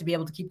endurance to be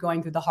able to keep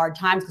going through the hard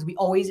times because we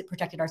always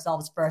protected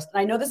ourselves first. And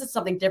I know this is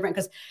something different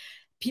because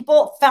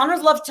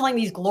founders love telling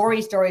these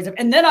glory stories of,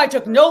 and then I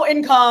took no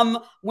income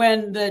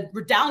when the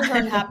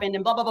downturn happened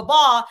and blah, blah, blah,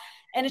 blah.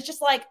 And it's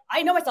just like,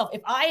 I know myself,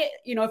 if I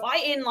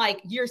in like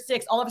year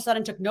 6, all of a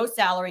sudden took no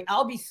salary,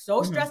 I'll be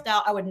so Mhm. stressed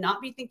out. I would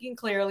not be thinking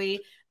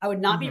clearly. I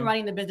would not be Mhm.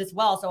 running the business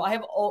well. So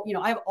I've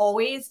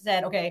always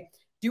said, okay,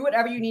 do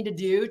whatever you need to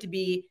do to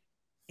be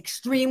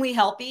extremely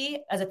healthy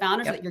as a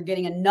founder so Yep. that you're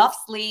getting enough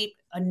sleep,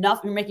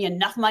 you're making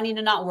enough money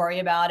to not worry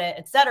about it,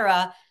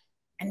 etc,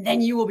 and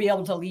then you will be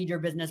able to lead your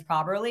business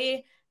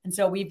properly. And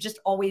so we've just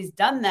always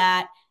done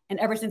that. And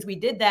ever since we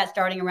did that,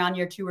 starting around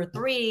year 2 or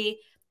 3,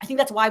 I think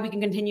that's why we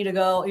can continue to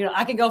go.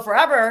 I can go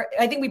forever.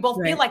 I think we both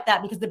feel Right. like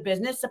that because the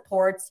business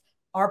supports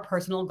our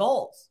personal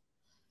goals.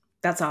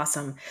 That's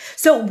awesome.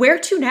 So where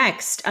to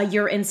next?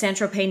 You're in Saint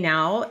Tropez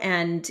now,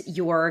 and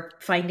you're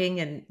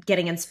finding and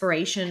getting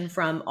inspiration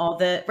from all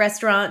the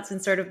restaurants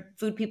and sort of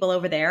food people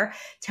over there.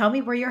 Tell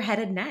me where you're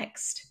headed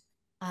next.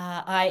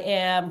 I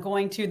am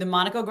going to the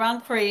Monaco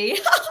Grand Prix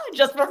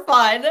just for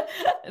fun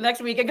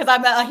next weekend because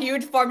I'm a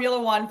huge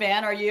Formula One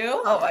fan. Are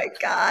you? Oh my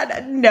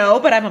God. No,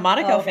 but I'm a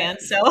Monaco Oh, okay. fan.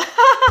 So,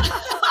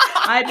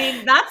 I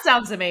mean, that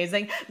sounds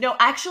amazing. No,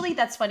 actually,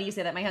 that's funny you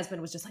say that. My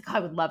husband was just like, oh, I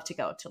would love to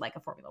go to like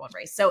a Formula One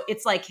race. So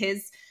it's like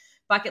his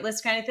bucket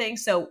list kind of thing.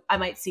 So I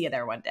might see you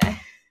there one day.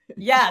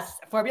 Yes,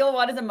 Formula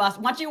One is a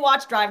must. Once you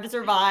watch Drive to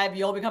Survive,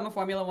 you'll become a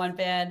Formula One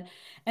fan.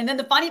 And then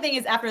the funny thing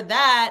is, after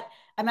that,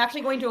 I'm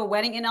actually going to a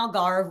wedding in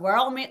Algarve where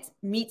I'll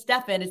meet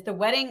Stefan. It's the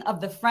wedding of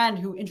the friend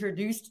who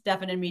introduced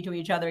Stefan and me to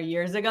each other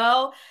years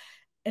ago.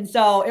 And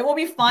so it will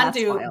be fun That's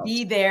to wild.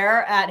 be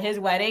there at his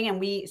wedding.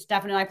 And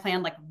Stefan and I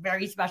planned like a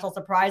very special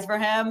surprise for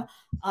him.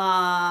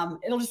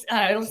 It'll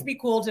just be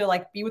cool to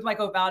like be with my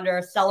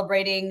co-founder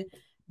celebrating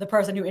the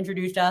person who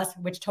introduced us,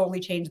 which totally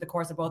changed the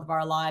course of both of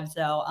our lives.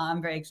 So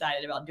I'm very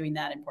excited about doing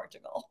that in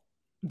Portugal.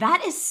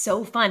 That is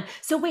so fun.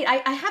 So wait, I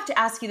have to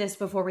ask you this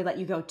before we let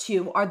you go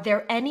too. Are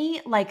there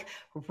any like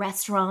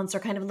restaurants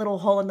or kind of little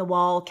hole in the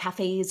wall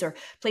cafes or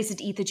places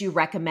to eat that you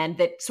recommend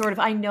that sort of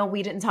I know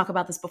we didn't talk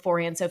about this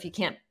beforehand, so if you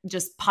can't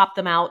just pop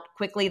them out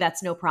quickly,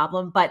 that's no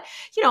problem. But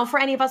for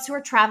any of us who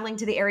are traveling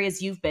to the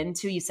areas you've been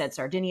to, you said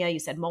Sardinia, you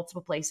said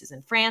multiple places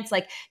in France,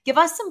 like give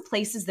us some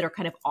places that are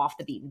kind of off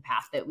the beaten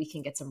path that we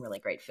can get some really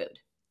great food.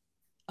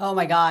 Oh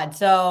my God.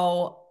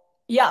 So,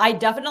 yeah, I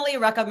definitely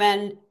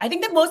recommend. I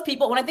think that most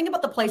people, when I think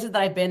about the places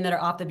that I've been that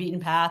are off the beaten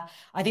path,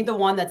 I think the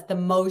one that's the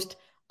most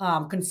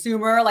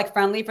consumer like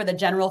friendly for the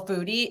general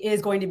foodie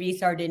is going to be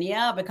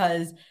Sardinia,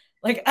 because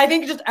like I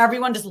think just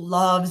everyone just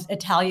loves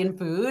Italian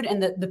food,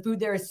 and the food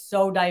there is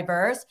so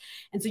diverse.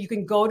 And so you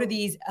can go to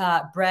these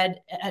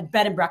bed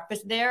and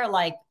breakfast there,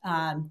 like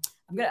I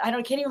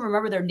don't can't even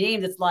remember their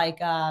names. It's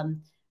like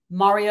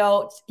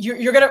Mario, you're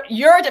maybe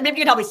you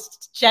can help me.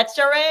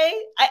 Cecere.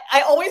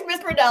 I always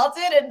mispronounce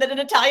it, and then an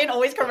Italian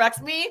always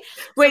corrects me.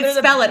 Wait,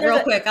 spell it real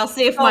quick. I'll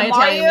see if my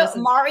Italian misses.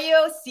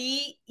 Mario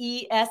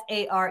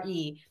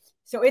Cesare.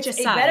 So it's a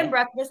bed and Cesare.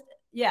 breakfast.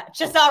 Yeah,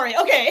 Cesare.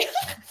 Okay.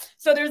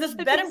 So there's this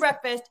bed and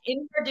breakfast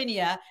in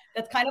Sardinia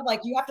that's kind of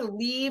like you have to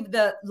leave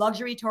the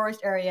luxury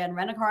tourist area and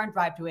rent a car and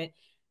drive to it.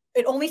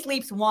 It only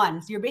sleeps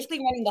one. So you're basically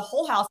renting the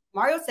whole house.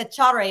 Mario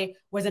Cecere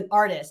was an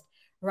artist,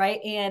 right?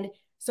 And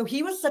so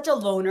he was such a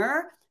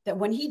loner that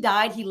when he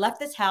died, he left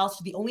this house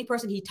to the only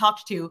person he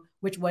talked to,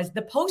 which was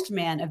the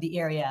postman of the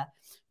area.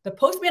 The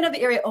postman of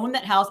the area owned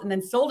that house and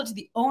then sold it to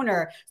the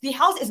owner. The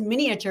house is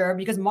miniature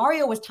because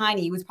Mario was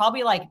tiny. He was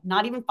probably like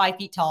not even 5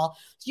 feet tall.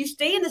 So you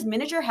stay in this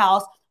miniature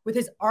house with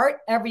his art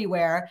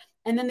everywhere.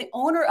 And then the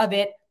owner of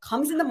it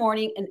comes in the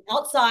morning and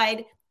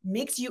outside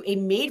makes you a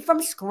made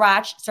from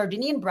scratch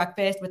Sardinian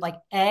breakfast with like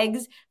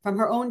eggs from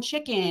her own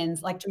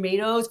chickens, like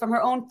tomatoes from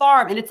her own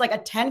farm. And it's like a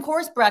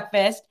 10-course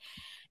breakfast.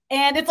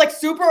 And it's like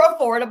super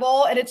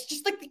affordable. And it's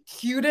just like the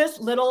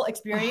cutest little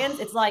experience.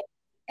 It's like,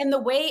 and the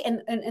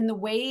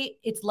way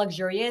it's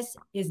luxurious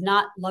is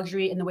not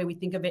luxury in the way we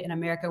think of it in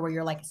America, where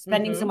you're like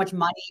spending so much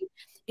money.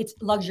 It's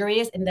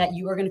luxurious in that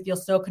you are going to feel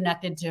so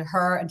connected to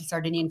her and to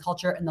Sardinian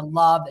culture and the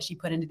love that she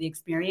put into the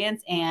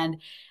experience. And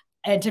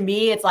to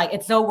me, it's like,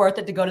 it's so worth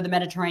it to go to the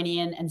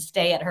Mediterranean and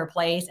stay at her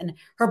place. And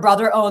her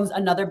brother owns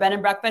another bed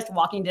and breakfast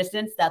walking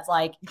distance that's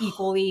like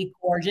equally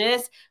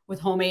gorgeous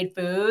with homemade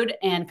food.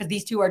 And because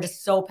these two are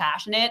just so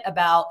passionate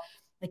about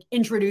like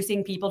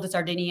introducing people to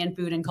Sardinian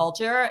food and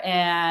culture.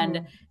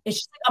 And it's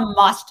just like a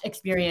must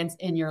experience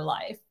in your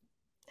life.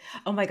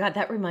 Oh my God,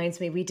 that reminds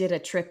me. We did a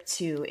trip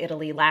to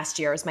Italy last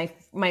year. It was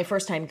my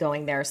first time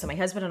going there. So my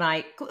husband and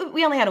I,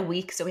 we only had a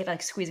week, so we had to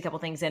like squeeze a couple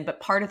things in. But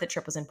part of the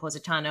trip was in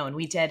Positano, and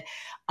we did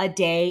a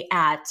day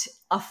at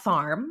a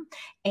farm,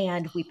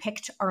 and we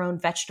picked our own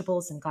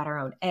vegetables and got our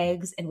own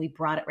eggs, and we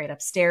brought it right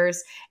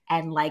upstairs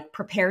and like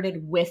prepared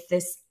it with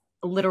this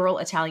literal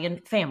Italian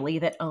family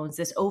that owns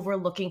this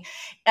overlooking.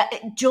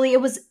 Julie,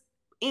 it was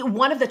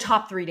one of the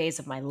top 3 days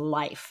of my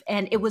life.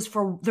 And it was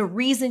for the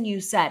reason you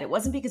said. It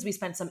wasn't because we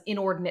spent some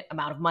inordinate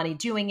amount of money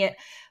doing it,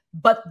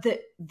 but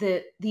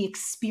the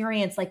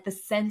experience, like the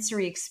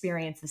sensory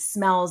experience, the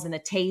smells and the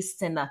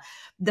tastes and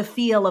the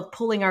feel of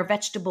pulling our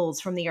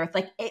vegetables from the earth.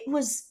 Like it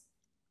was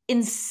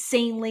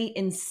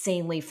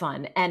insanely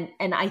fun. And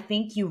I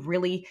think you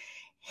really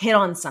hit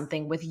on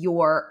something with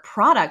your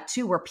product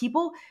too, where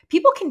people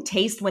can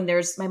taste when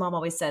there's, my mom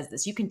always says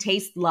this, you can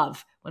taste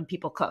love when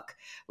people cook.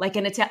 Like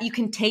in Italian, you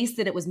can taste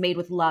that it was made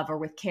with love or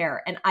with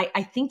care. And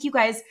I think you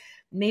guys,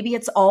 maybe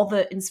it's all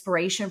the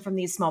inspiration from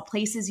these small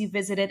places you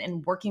visited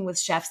and working with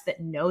chefs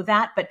that know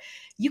that, but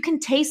you can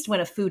taste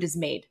when a food is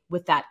made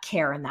with that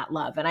care and that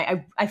love. And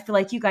I feel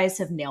like you guys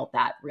have nailed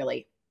that,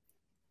 really.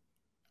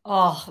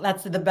 Oh,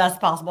 that's the best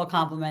possible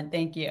compliment.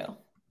 Thank you.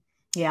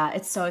 Yeah,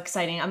 it's so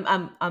exciting.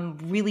 I'm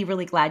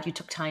really glad you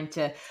took time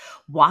to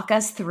walk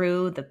us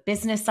through the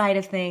business side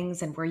of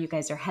things and where you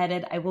guys are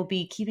headed. I will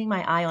be keeping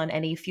my eye on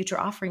any future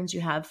offerings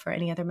you have for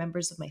any other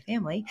members of my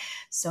family.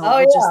 So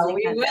we'll just leave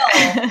we will.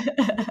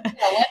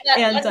 that.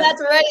 Yeah, when that's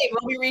ready,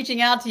 we'll be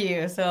reaching out to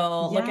you.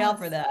 So look out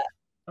for Yes. that.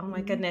 Oh my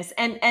goodness.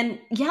 And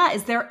yeah,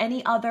 is there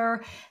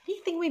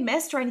anything we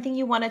missed or anything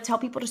you want to tell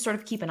people to sort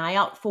of keep an eye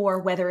out for,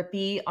 whether it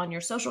be on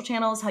your social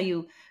channels, how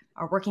you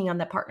are working on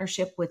that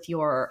partnership with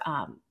your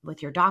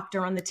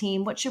doctor on the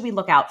team? What should we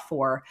look out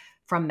for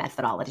from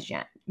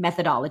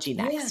methodology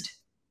next?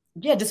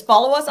 Yeah, just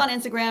follow us on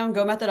Instagram,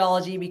 Go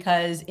Methodology,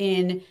 because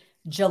in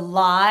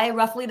July,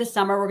 roughly the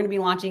summer, we're going to be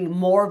launching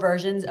more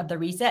versions of the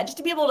reset just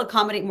to be able to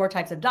accommodate more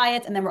types of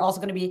diets. And then we're also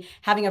going to be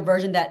having a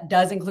version that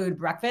does include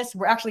breakfast.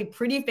 We're actually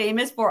pretty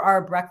famous for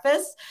our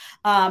breakfast.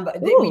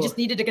 But we just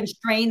needed to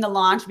constrain the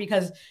launch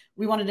because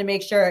we wanted to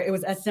make sure it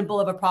was as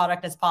simple of a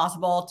product as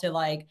possible to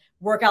like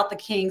work out the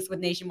kinks with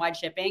nationwide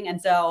shipping.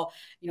 And so,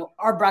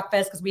 our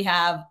breakfast, because we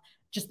have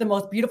just the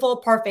most beautiful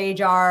parfait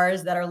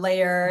jars that are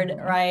layered,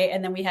 right?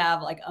 And then we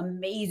have like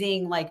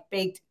amazing like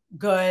baked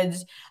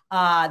goods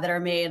that are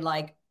made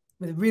like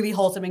with really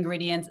wholesome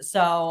ingredients.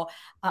 So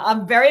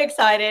I'm very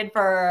excited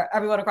for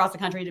everyone across the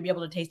country to be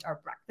able to taste our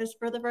breakfast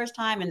for the first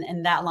time.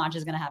 And that launch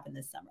is going to happen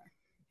this summer.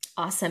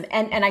 Awesome.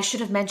 And I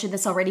should have mentioned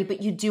this already,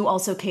 but you do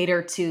also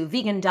cater to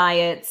vegan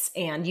diets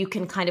and you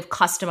can kind of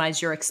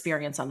customize your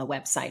experience on the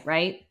website,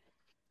 right?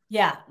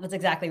 Yeah, that's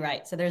exactly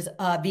right. So there's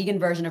a vegan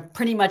version of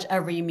pretty much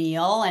every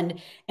meal, and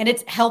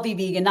it's healthy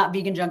vegan, not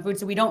vegan junk food.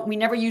 So we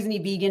never use any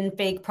vegan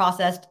fake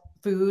processed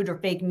food or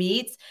fake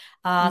meats.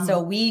 So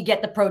we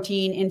get the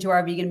protein into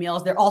our vegan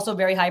meals. They're also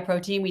very high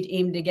protein. We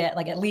aim to get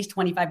like at least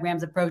 25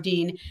 grams of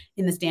protein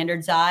in the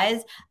standard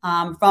size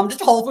from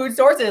just whole food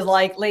sources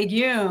like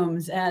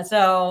legumes.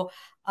 So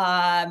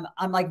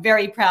I'm like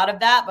very proud of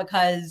that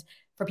because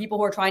for people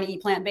who are trying to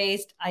eat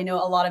plant-based. I know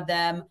a lot of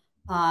them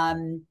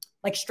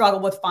like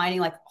struggle with finding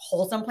like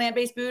wholesome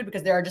plant-based food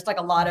because there are just like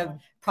a lot of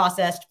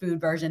processed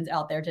food versions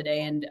out there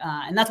today. And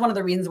that's one of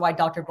the reasons why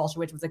Dr.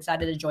 Bolshevich was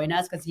excited to join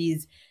us, because he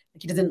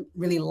doesn't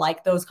really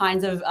like those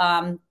kinds of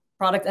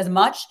products as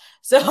much.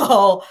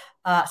 So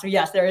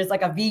yes, there is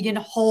like a vegan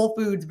whole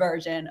foods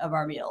version of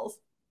our meals.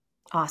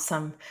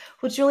 Awesome.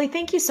 Well, Julie,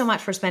 thank you so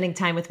much for spending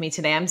time with me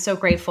today. I'm so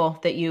grateful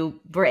that you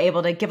were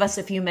able to give us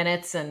a few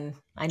minutes, and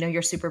I know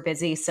you're super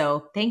busy.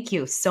 So thank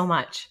you so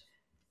much.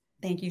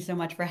 Thank you so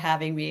much for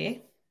having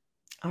me.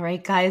 All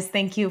right, guys,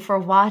 thank you for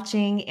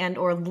watching and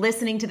or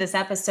listening to this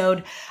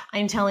episode.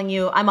 I'm telling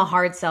you, I'm a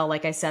hard sell,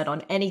 like I said,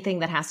 on anything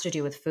that has to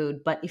do with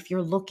food. But if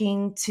you're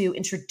looking to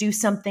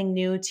introduce something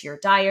new to your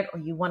diet, or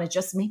you want to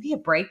just maybe a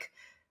break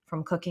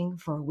from cooking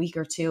for a week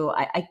or two,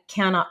 I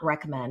cannot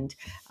recommend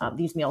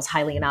these meals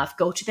highly enough.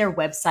 Go to their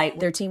website.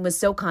 Their team was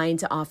so kind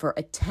to offer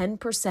a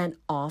 10%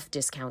 off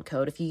discount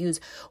code. If you use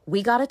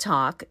We Gotta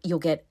Talk, you'll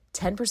get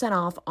 10%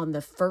 off on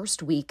the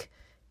first week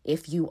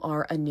if you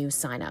are a new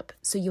sign up.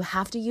 So you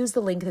have to use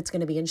the link that's going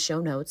to be in show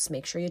notes.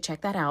 Make sure you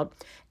check that out.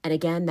 And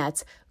again,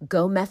 that's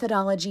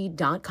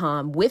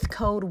gomethodology.com with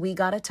code We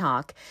Gotta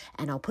Talk.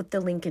 And I'll put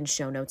the link in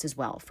show notes as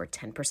well for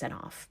 10%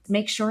 off.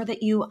 Make sure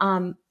that you,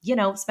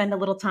 spend a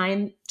little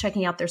time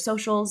checking out their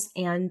socials,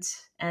 and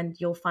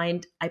you'll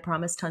find, I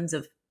promise, tons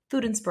of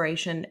food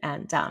inspiration,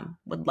 and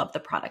would love the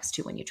products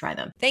too when you try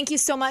them. Thank you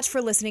so much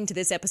for listening to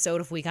this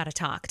episode of We Gotta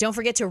Talk. Don't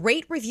forget to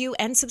rate, review,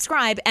 and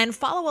subscribe, and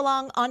follow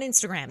along on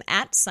Instagram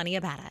at Sonny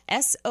Abatta,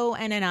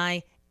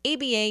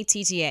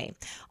 SonniAbatta.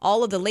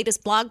 All of the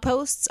latest blog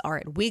posts are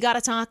at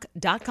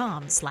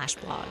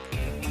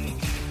wegottatalk.com/blog.